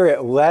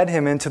Spirit led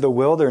him into the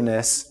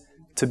wilderness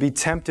to be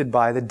tempted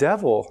by the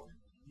devil.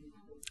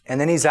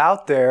 And then he's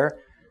out there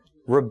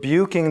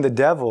rebuking the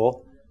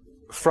devil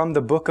from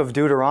the book of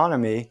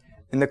Deuteronomy.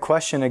 And the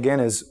question again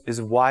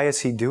is why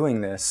is he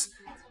doing this?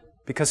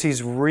 Because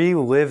he's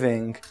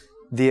reliving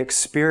the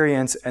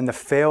experience and the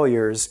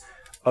failures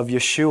of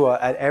Yeshua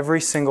at every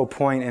single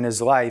point in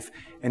his life,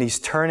 and he's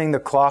turning the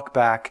clock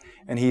back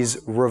and he's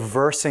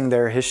reversing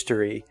their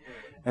history.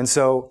 And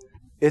so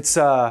it's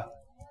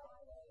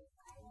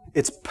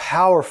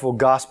powerful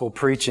gospel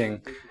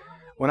preaching.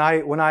 When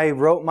I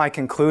wrote my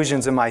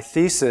conclusions in my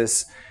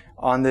thesis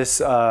on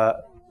this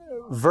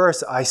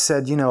verse, I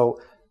said,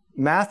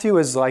 Matthew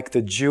is like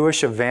the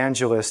Jewish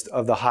evangelist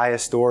of the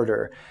highest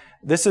order.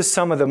 This is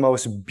some of the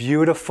most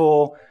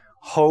beautiful,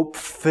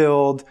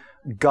 hope-filled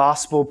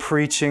gospel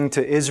preaching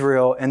to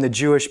Israel and the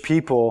Jewish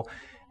people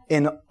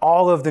in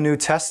all of the New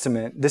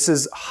Testament. This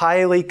is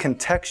highly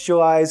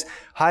contextualized,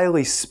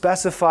 highly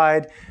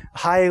specified,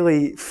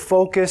 highly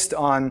focused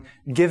on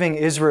giving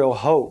Israel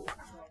hope.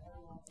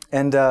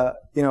 And,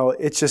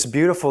 it's just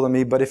beautiful to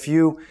me. But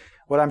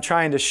what I'm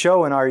trying to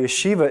show in our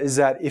yeshiva is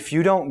that if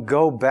you don't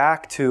go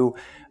back to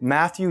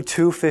Matthew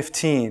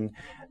 2:15,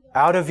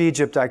 out of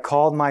Egypt I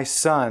called my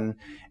son,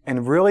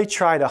 and really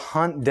try to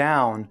hunt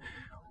down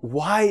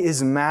why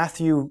is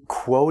Matthew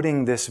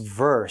quoting this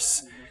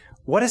verse?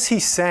 What is he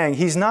saying?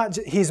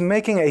 He's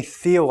making a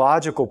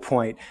theological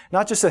point,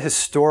 not just a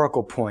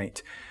historical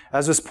point.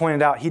 As was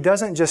pointed out, he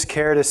doesn't just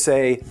care to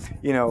say,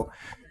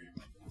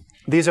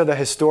 these are the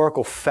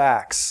historical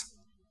facts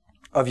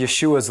of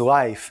Yeshua's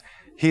life.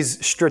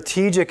 He's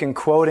strategic in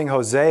quoting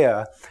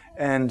Hosea,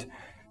 and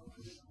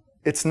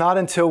it's not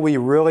until we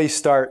really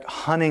start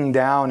hunting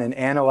down and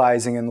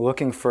analyzing and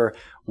looking for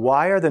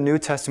why are the New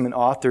Testament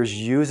authors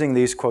using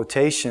these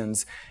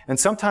quotations? And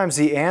sometimes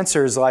the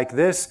answers like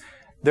this,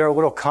 they're a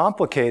little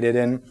complicated,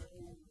 and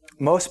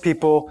most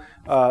people,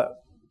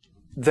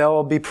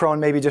 they'll be prone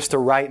maybe just to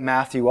write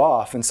Matthew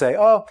off and say,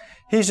 oh,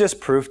 he's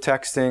just proof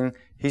texting,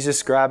 he's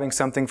just grabbing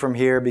something from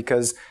here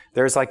because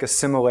there's like a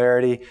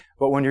similarity.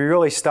 But when you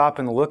really stop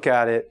and look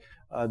at it,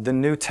 the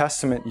New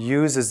Testament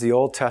uses the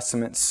Old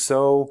Testament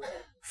so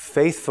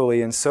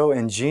faithfully and so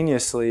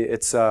ingeniously.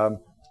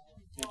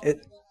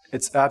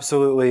 It's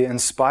absolutely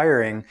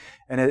inspiring,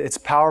 and it's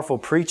powerful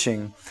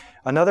preaching.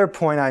 Another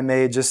point I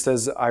made just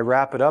as I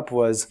wrap it up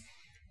was,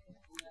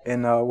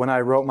 when I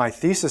wrote my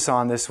thesis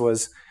on this,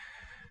 was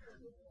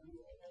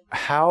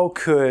how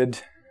could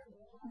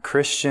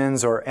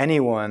Christians or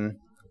anyone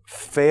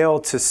fail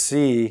to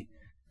see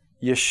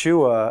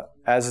Yeshua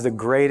as the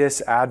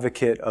greatest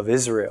advocate of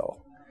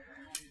Israel?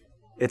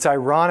 It's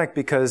ironic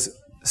because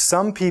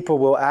some people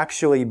will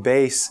actually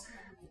base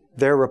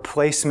their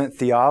replacement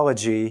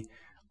theology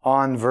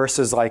on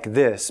verses like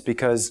this,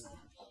 because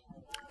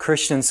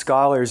Christian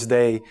scholars,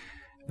 they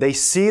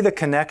see the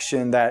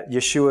connection that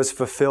Yeshua is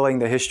fulfilling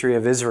the history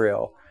of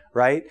Israel,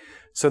 right?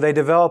 So they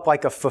develop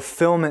like a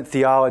fulfillment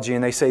theology,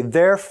 and they say,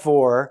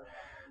 therefore,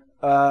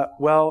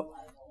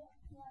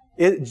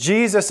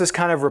 Jesus has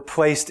kind of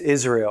replaced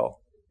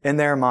Israel in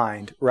their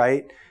mind,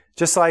 right?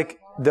 Just like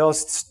they'll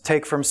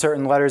take from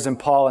certain letters in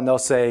Paul and they'll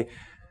say,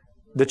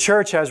 the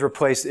church has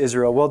replaced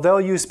Israel. Well,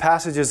 they'll use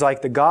passages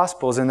like the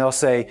Gospels and they'll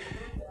say,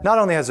 not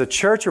only has the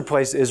church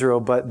replaced Israel,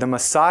 but the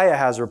Messiah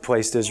has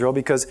replaced Israel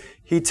because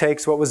he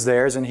takes what was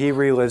theirs and he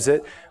relives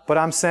it. But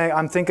I'm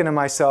thinking to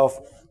myself,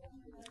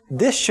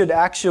 this should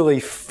actually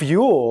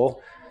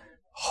fuel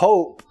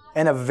hope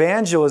and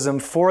evangelism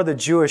for the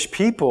Jewish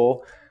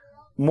people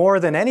more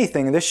than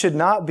anything. This should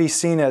not be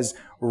seen as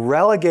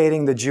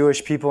relegating the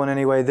Jewish people in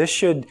any way. This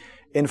should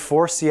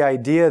enforce the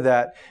idea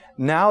that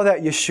now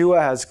that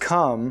Yeshua has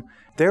come,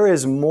 there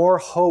is more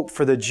hope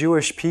for the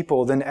Jewish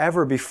people than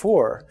ever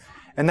before.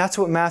 And that's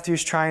what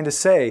Matthew's trying to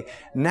say.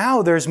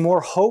 Now there's more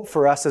hope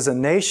for us as a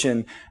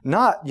nation,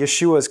 not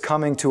Yeshua's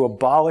coming to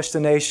abolish the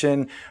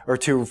nation or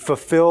to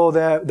fulfill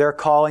their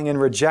calling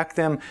and reject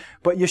them,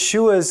 but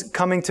Yeshua's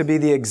coming to be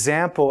the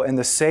example and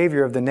the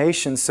Savior of the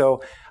nation.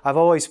 So I've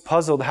always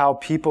puzzled how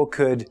people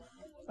could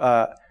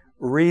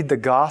read the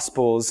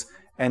Gospels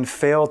and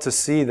fail to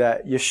see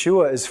that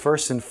Yeshua is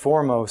first and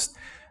foremost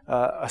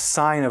a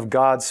sign of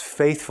God's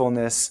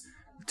faithfulness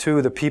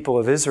to the people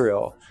of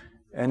Israel.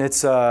 And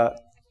it's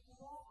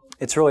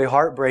really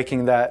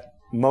heartbreaking that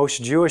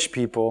most Jewish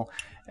people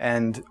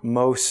and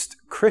most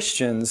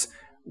Christians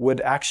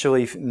would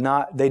actually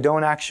they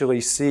don't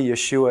actually see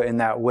Yeshua in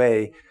that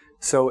way,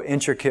 so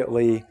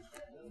intricately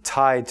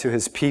tied to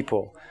his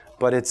people.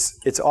 But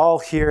it's all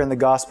here in the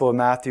Gospel of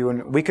Matthew,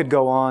 and we could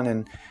go on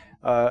and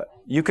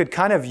you could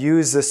kind of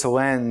use this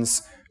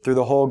lens through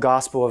the whole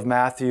Gospel of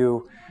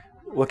Matthew,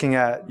 looking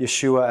at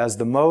Yeshua as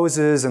the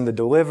Moses and the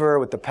deliverer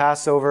with the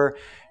Passover.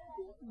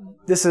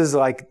 This is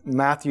like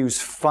Matthew's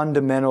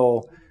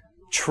fundamental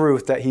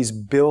truth that he's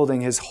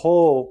building his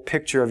whole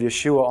picture of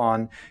Yeshua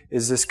on,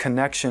 is this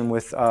connection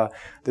with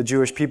the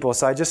Jewish people.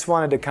 So I just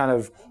wanted to kind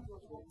of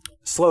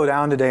slow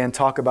down today and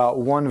talk about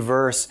one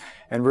verse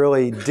and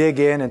really dig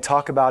in and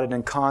talk about it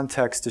in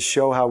context to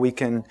show how we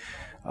can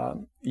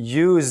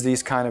use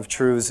these kind of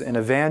truths in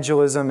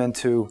evangelism and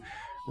to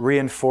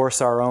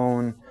reinforce our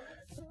own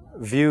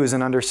views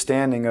and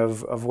understanding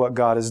of what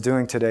God is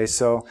doing today.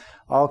 So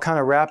I'll kind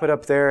of wrap it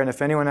up there, and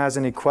if anyone has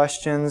any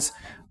questions,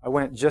 I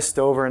went just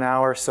over an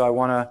hour, so I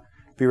want to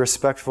be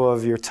respectful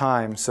of your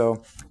time.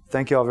 So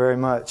thank you all very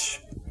much.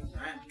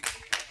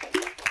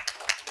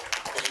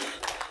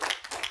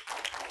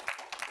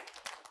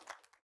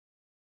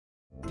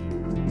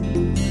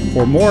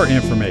 For more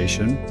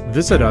information,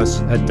 visit us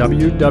at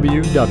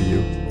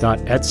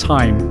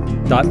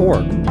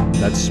www.etzheim.org.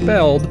 That's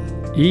spelled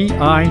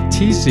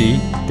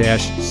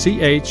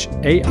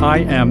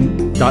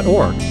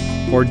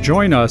EITZ-CHAIM.org. Or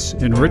join us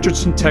in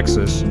Richardson,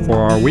 Texas for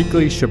our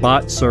weekly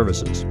Shabbat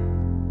services.